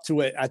came up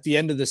to it at the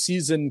end of the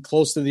season,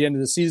 close to the end of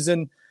the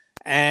season.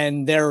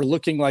 And they're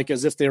looking like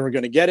as if they were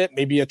going to get it,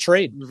 maybe a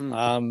trade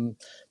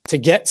to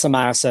get some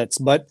assets.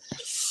 But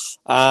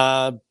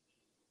I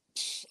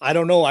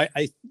don't know. I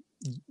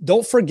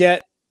don't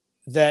forget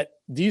that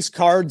these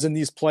cards and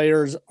these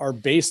players are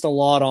based a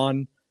lot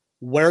on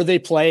where they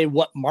play,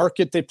 what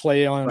market they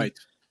play on,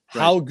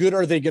 how good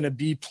are they going to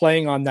be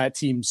playing on that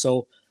team.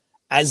 So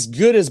as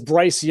good as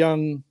Bryce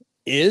Young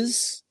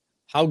is,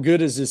 how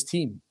good is his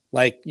team?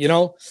 Like,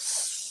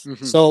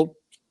 So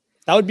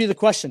that would be the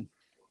question.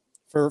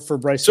 For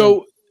Bryce.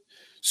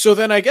 So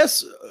then I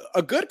guess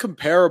a good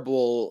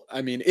comparable,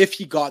 I mean, if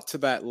he got to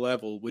that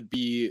level, would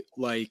be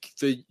like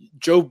the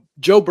Joe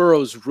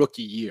Burrow's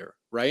rookie year,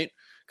 right?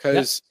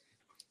 Because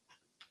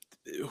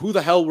who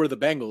the hell were the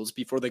Bengals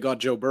before they got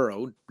Joe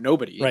Burrow?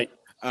 Nobody. Right.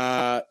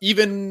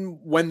 Even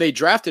when they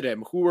drafted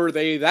him, who were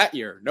they that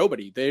year?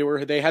 Nobody.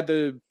 They had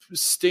the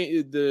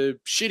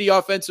shitty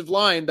offensive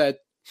line that,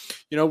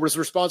 you know, was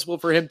responsible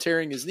for him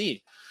tearing his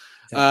knee.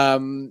 Yeah.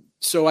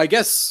 So I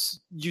guess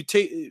you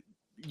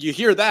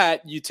hear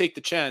that, you take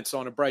the chance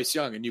on a Bryce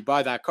Young and you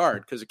buy that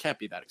card because it can't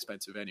be that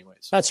expensive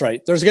anyways. That's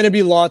right. There's going to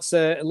be lots,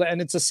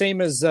 and it's the same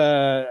as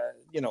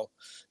you know,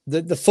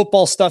 the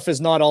football stuff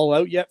is not all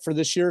out yet for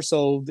this year,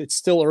 so it's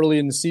still early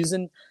in the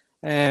season,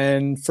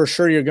 and for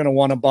sure you're going to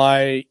want to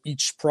buy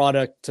each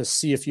product to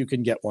see if you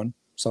can get one.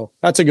 So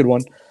that's a good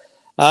one.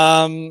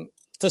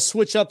 To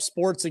switch up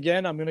sports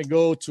again, I'm going to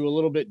go to a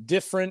little bit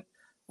different.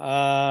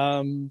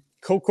 Coco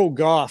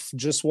Gauff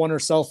just won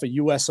herself a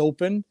U.S.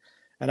 Open.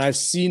 And I've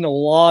seen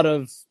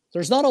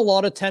there's not a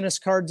lot of tennis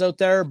cards out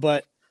there,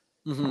 but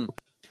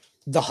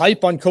the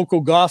hype on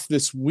Coco Gauff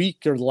this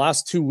week or the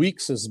last 2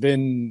 weeks has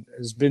been,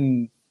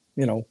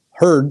 you know,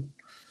 heard.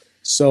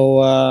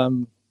 So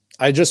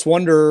I just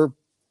wonder,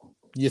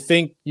 you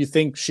think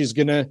she's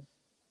going to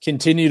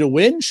continue to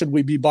win? Should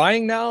we be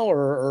buying now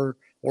or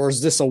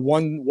is this a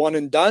one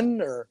and done?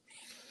 Or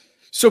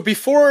so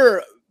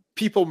before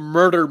people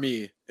murder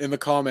me in the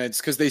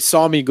comments because they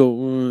saw me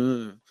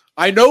go,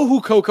 I know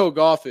who Coco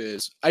Gauff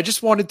is. I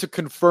just wanted to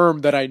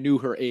confirm that I knew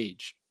her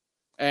age.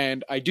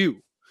 And I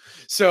do.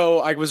 So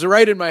I was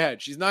right in my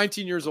head. She's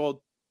 19 years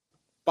old.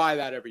 Buy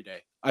that every day.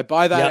 I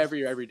buy that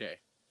every day.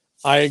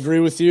 I agree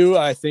with you.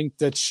 I think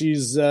that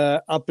she's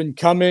up and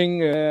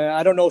coming.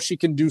 I don't know if she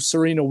can do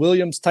Serena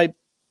Williams type,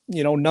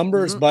 you know,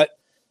 numbers, but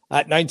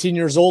at 19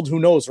 years old, who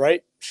knows,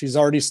 right? She's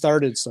already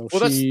started. So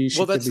that's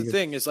the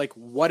thing is like,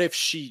 what if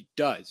she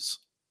does?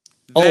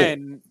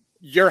 Then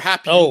you're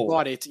happy you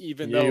bought it,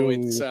 even though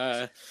it's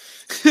and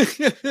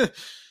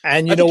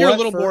you I know think you're what? a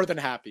little more than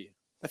happy.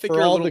 I think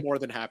you're a little more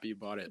than happy you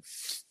bought it.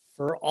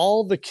 For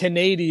all the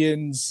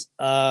Canadians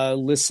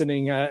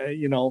listening,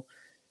 you know,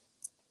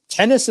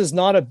 tennis is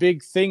not a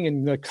big thing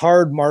in the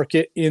card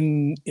market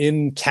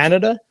in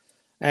Canada,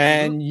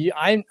 and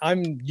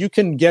you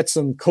can get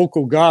some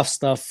Coco Gauff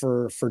stuff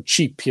for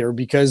cheap here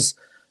because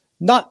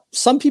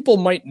some people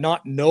might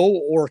not know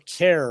or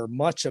care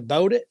much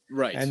about it,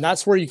 right? And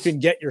that's where you can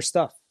get your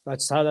stuff.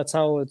 That's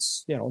how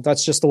it's, you know,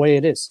 that's just the way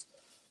it is.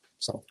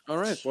 So, all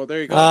right. Well,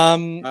 there you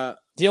go.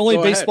 The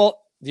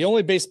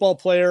only baseball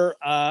player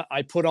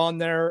I put on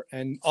there,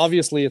 and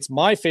obviously it's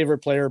my favorite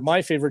player,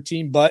 my favorite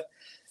team, but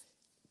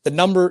the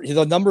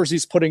numbers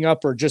he's putting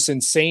up are just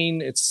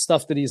insane. It's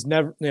stuff that he's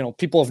never, you know,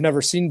 people have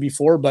never seen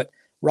before, but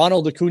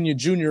Ronald Acuna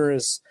Jr.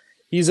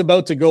 He's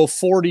about to go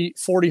 40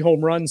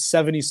 home runs,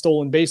 70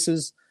 stolen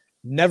bases,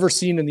 never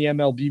seen in the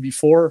MLB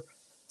before.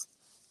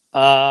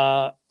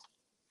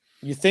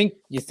 You think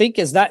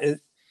is that?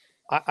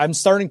 I'm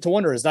starting to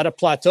wonder, is that a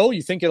plateau?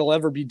 You think it'll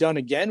ever be done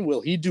again?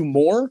 Will he do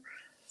more?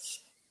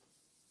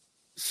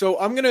 So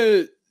I'm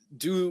gonna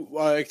do.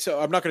 So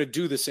I'm not gonna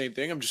do the same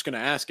thing. I'm just gonna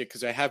ask it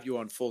because I have you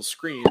on full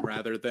screen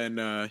rather than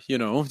rather than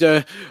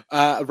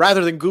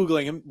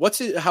Googling him.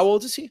 How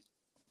old is he?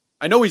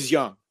 I know he's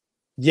young.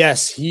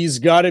 Yes, he's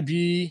got to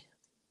be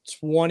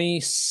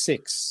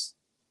 26.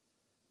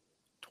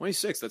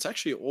 26. That's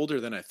actually older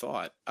than I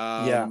thought.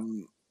 Yeah.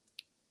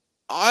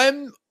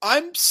 I'm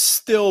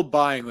still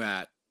buying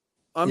that.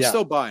 I'm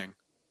still buying.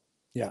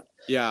 Yeah.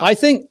 Yeah. I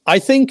think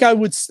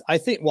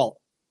well,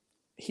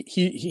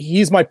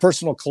 he's my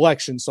personal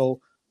collection, so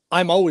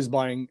I'm always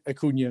buying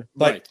Acuna.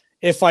 But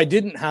if I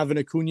didn't have an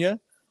Acuna,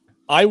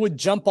 I would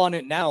jump on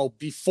it now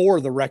before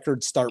the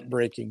records start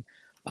breaking.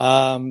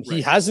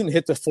 He hasn't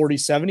hit the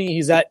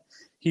 40-70.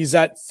 He's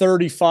at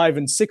 35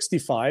 and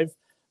 65,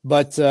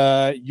 but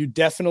you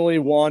definitely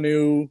want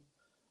to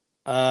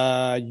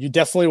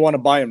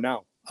buy him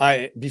now.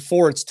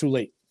 Before it's too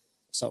late.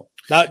 So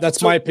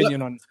that's my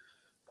opinion on.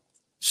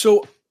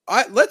 So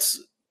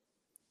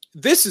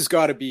this has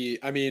got to be,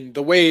 I mean,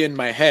 the way in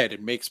my head,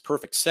 it makes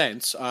perfect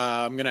sense.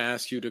 I'm going to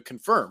ask you to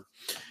confirm.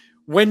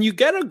 When you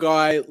get a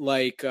guy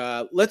like,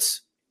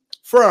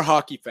 for our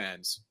hockey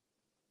fans,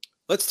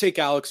 let's take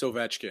Alex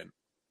Ovechkin.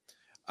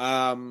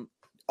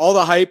 All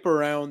the hype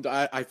around,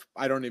 I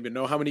don't even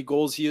know how many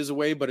goals he is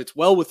away, but it's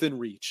well within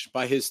reach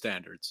by his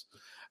standards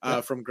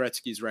from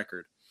Gretzky's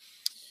record.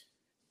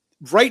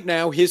 Right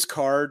now, his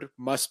card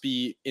must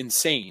be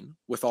insane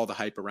with all the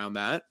hype around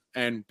that.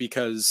 And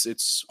because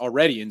it's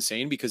already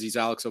insane because he's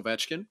Alex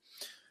Ovechkin.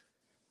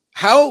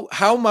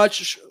 How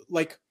much,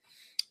 like,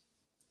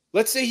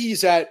 let's say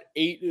he's at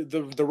 8,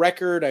 the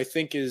record I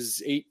think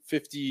is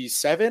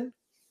 857. Is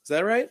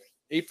that right?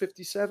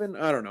 857?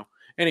 I don't know.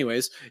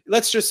 Anyways,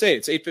 let's just say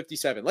it's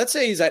 857. Let's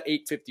say he's at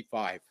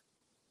 855.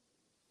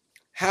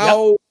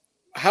 How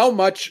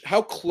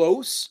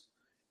close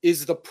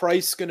is the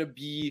price going to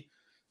be?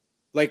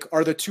 Like,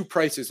 are the two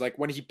prices, like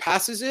when he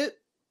passes it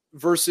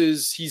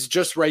versus he's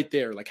just right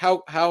there? Like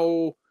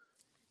how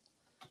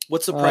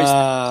What's the price?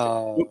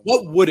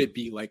 What would it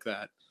be like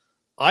that?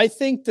 I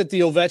think that the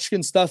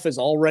Ovechkin stuff is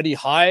already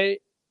high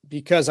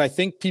because I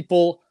think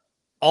people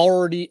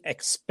already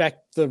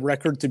expect the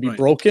record to be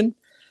broken.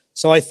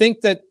 So I think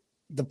that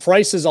the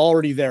price is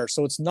already there.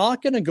 So it's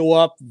not going to go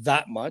up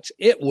that much.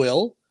 It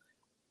will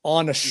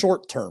on a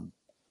short term.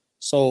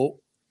 So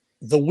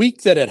the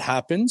week that it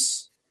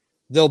happens,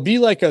 there'll be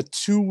like a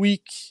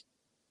 2-week,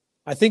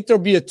 I think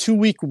there'll be a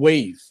 2-week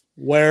wave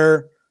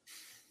where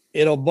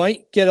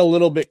might get a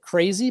little bit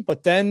crazy,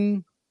 but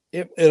then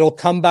it'll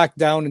come back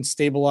down and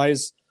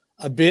stabilize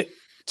a bit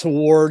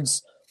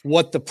towards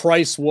what the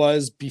price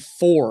was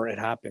before it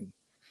happened.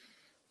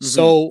 Mm-hmm.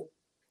 So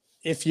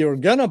if you're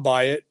going to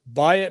buy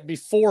it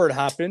before it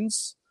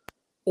happens,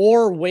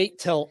 or wait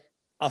till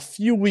a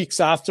few weeks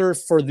after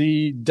for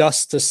the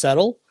dust to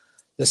settle,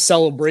 the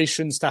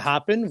celebrations to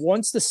happen.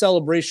 Once the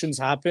celebrations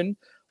happen,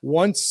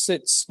 once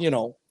it's,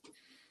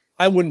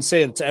 I wouldn't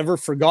say it's ever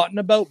forgotten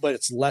about, but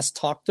it's less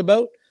talked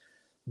about,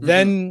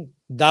 then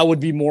that would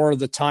be more of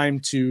the time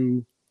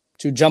to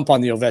jump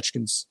on the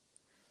Ovechkins.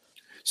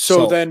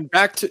 So then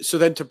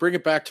to bring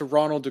it back to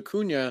Ronald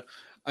Acuna,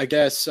 I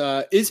guess,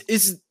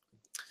 is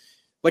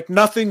like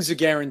nothing's a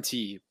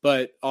guarantee,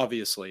 but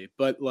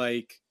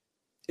like,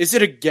 is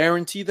it a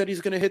guarantee that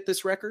he's going to hit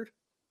this record?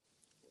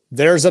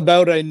 There's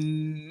about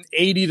an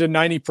 80 to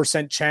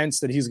 90% chance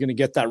that he's going to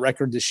get that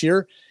record this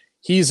year.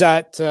 He's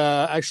at,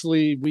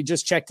 actually, we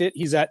just checked it.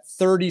 He's at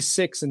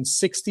 36 and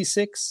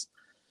 66.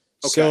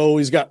 Okay. So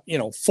he's got,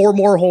 4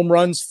 more home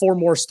runs, 4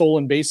 more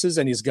stolen bases,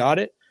 and he's got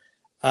it.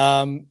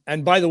 And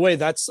by the way,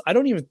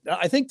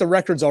 I think the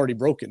record's already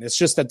broken. It's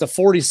just that the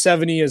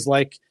 40-70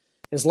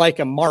 is like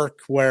a mark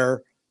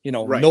where,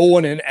 no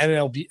one in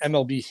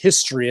MLB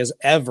history has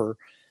ever.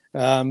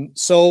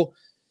 So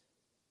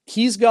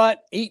he's got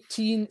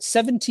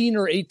 17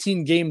 or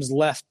 18 games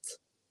left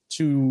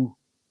to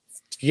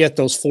get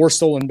those 4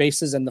 stolen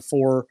bases and the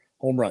 4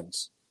 home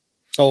runs.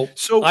 So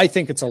I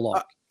think it's a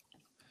lock.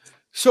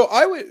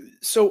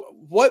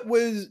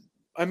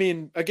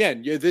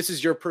 Again, this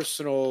is your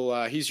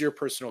personal, he's your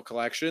personal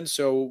collection.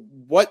 So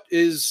what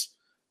is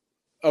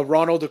a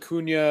Ronald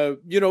Acuna,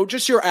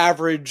 just your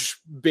average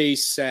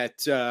base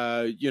set,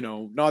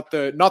 not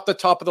the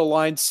top of the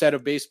line set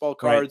of baseball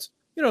cards,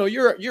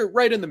 you're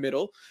right in the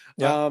middle.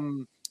 Yeah.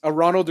 A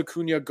Ronald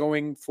Acuna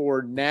going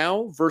for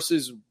now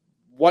versus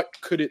what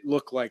could it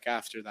look like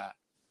after that?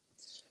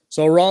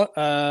 So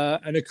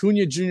an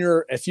Acuna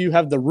Jr., if you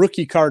have the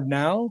rookie card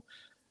now,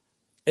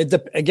 it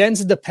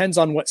depends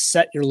on what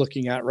set you're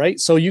looking at, right?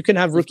 So you can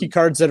have rookie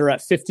cards that are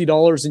at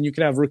 $50 and you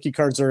can have rookie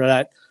cards that are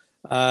at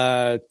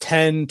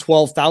 $10,000,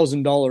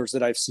 $12,000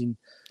 that I've seen.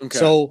 Okay.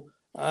 So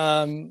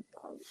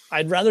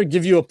I'd rather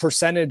give you a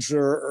percentage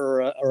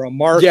or a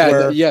mark.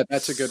 Yeah,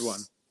 that's a good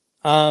one.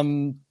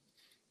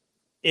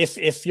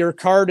 If your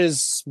card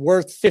is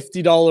worth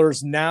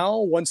 $50 now,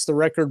 once the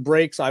record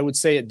breaks, I would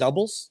say it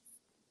doubles.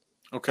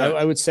 Okay.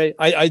 I would say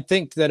I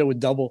think that it would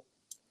double.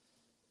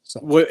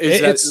 So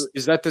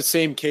is that the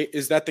same case?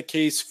 Is that the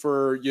case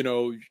for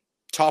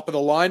top of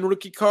the line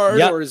rookie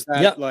card, or is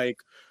that like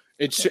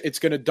it's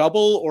going to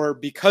double, or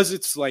because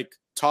it's like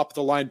top of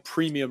the line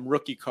premium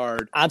rookie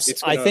card? I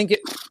think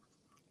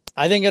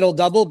it'll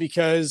double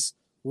because,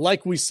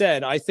 like we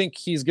said, I think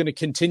he's going to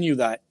continue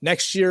that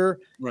next year.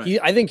 Right.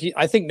 I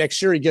think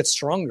next year he gets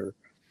stronger.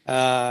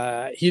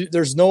 I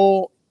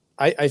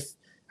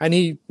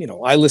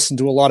listen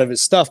to a lot of his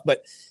stuff,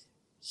 but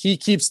he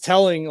keeps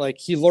telling, like,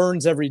 he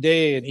learns every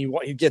day and he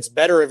gets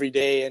better every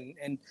day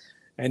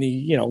and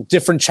he,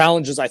 different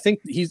challenges. I think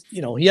he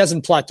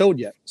hasn't plateaued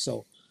yet.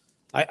 So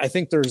I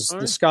think there's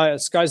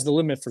sky's the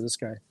limit for this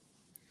guy.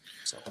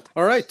 So.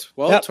 All right.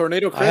 Well,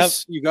 Tornado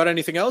Chris, you got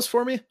anything else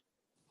for me?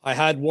 I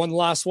had one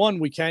last one.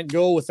 We can't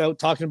go without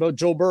talking about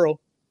Joe Burrow.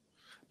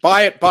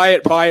 Buy it.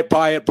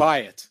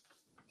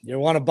 You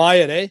want to buy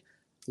it, eh?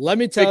 Let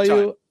me tell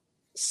you,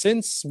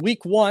 since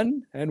week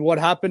 1 and what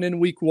happened in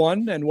week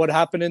 1 and what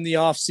happened in the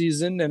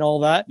offseason and all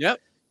that,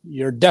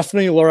 you're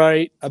definitely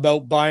right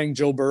about buying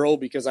Joe Burrow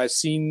because I've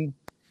seen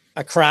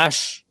a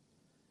crash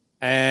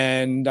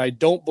and I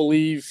don't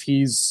believe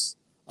he's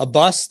a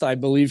bust. I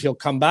believe he'll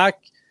come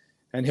back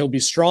and he'll be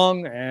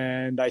strong.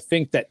 And I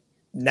think that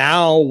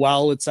now,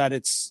 while it's at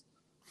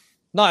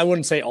I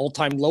wouldn't say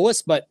all-time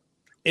lowest, but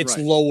it's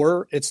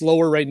lower. It's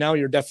lower right now.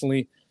 You're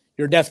definitely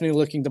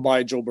looking to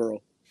buy Joe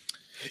Burrow.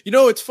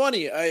 It's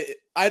funny.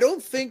 I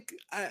don't think.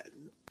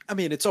 I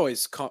mean, it's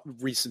always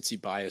recency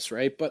bias,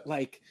 right? But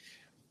like,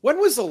 when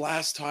was the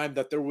last time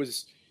that there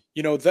was,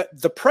 that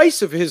the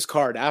price of his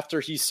card after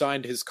he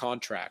signed his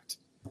contract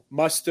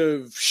must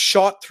have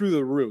shot through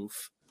the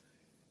roof,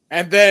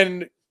 and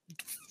then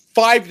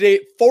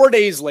 4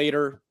 days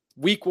later,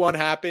 week 1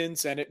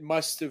 happens, and it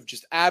must have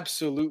just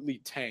absolutely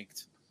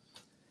tanked.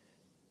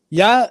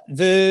 Yeah,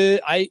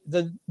 the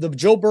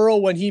Joe Burrow,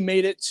 when he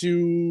made it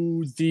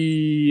to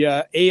the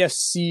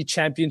AFC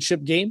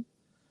Championship game,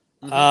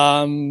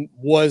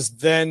 was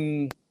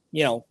then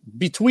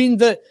between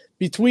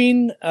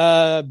beating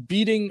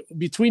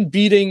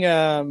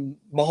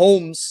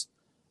Mahomes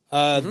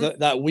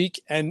that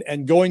week,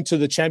 and going to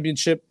the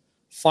championship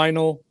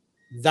final.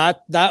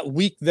 That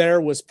week there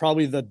was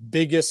probably the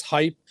biggest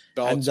hype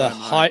and the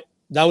high.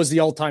 That was the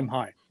all-time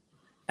high.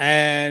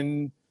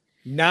 And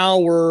now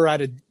we're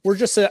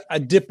just a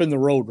dip in the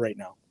road right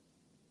now.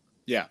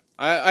 Yeah,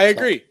 I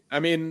agree. I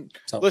mean,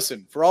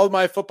 listen, for all of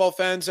my football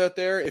fans out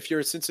there, if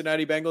you're a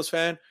Cincinnati Bengals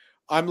fan,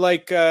 I'm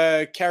like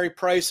Carey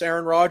Price,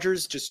 Aaron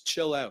Rodgers, just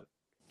chill out.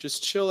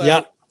 Just chill out.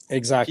 Yeah,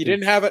 exactly. He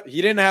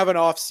didn't have an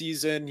off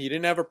season. He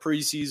didn't have a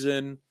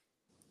preseason.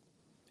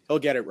 He'll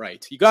get it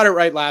right. He got it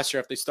right last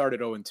year if they started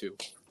 0-2.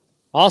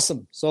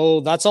 Awesome. So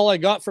that's all I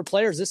got for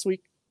players this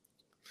week.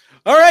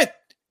 All right.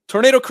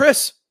 Tornado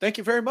Chris, thank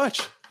you very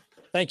much.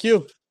 Thank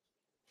you.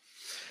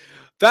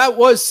 That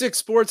was Sick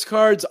Sports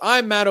Cards.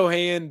 I'm Matt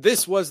O'Hayan.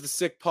 This was the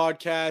Sick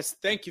Podcast.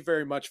 Thank you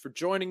very much for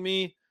joining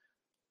me.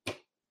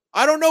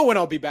 I don't know when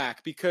I'll be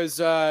back because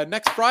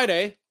next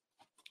Friday,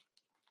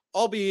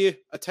 I'll be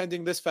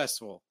attending this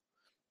festival.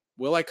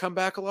 Will I come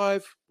back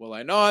alive? Will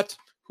I not?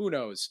 Who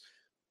knows?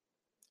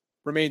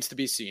 Remains to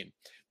be seen.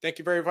 Thank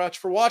you very much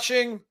for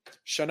watching.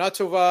 Shana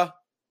Tova.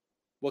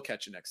 We'll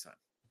catch you next time.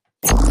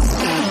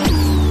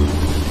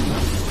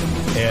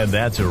 And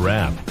that's a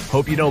wrap.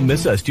 Hope you don't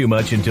miss us too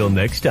much until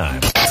next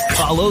time.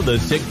 Follow the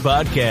Sick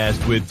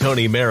Podcast with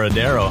Tony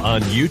Marinaro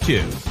on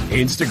YouTube,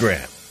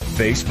 Instagram,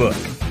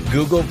 Facebook,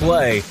 Google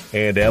Play,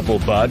 and Apple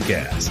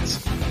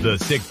Podcasts. The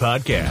Sick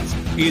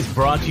Podcast is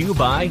brought to you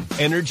by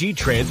Energy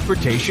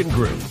Transportation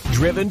Group,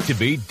 driven to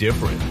be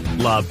different.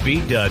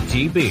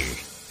 LaVie.tv.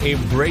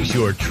 Embrace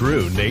your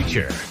true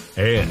nature.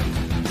 And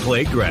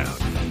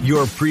Playground,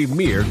 your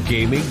premier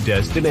gaming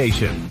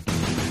destination.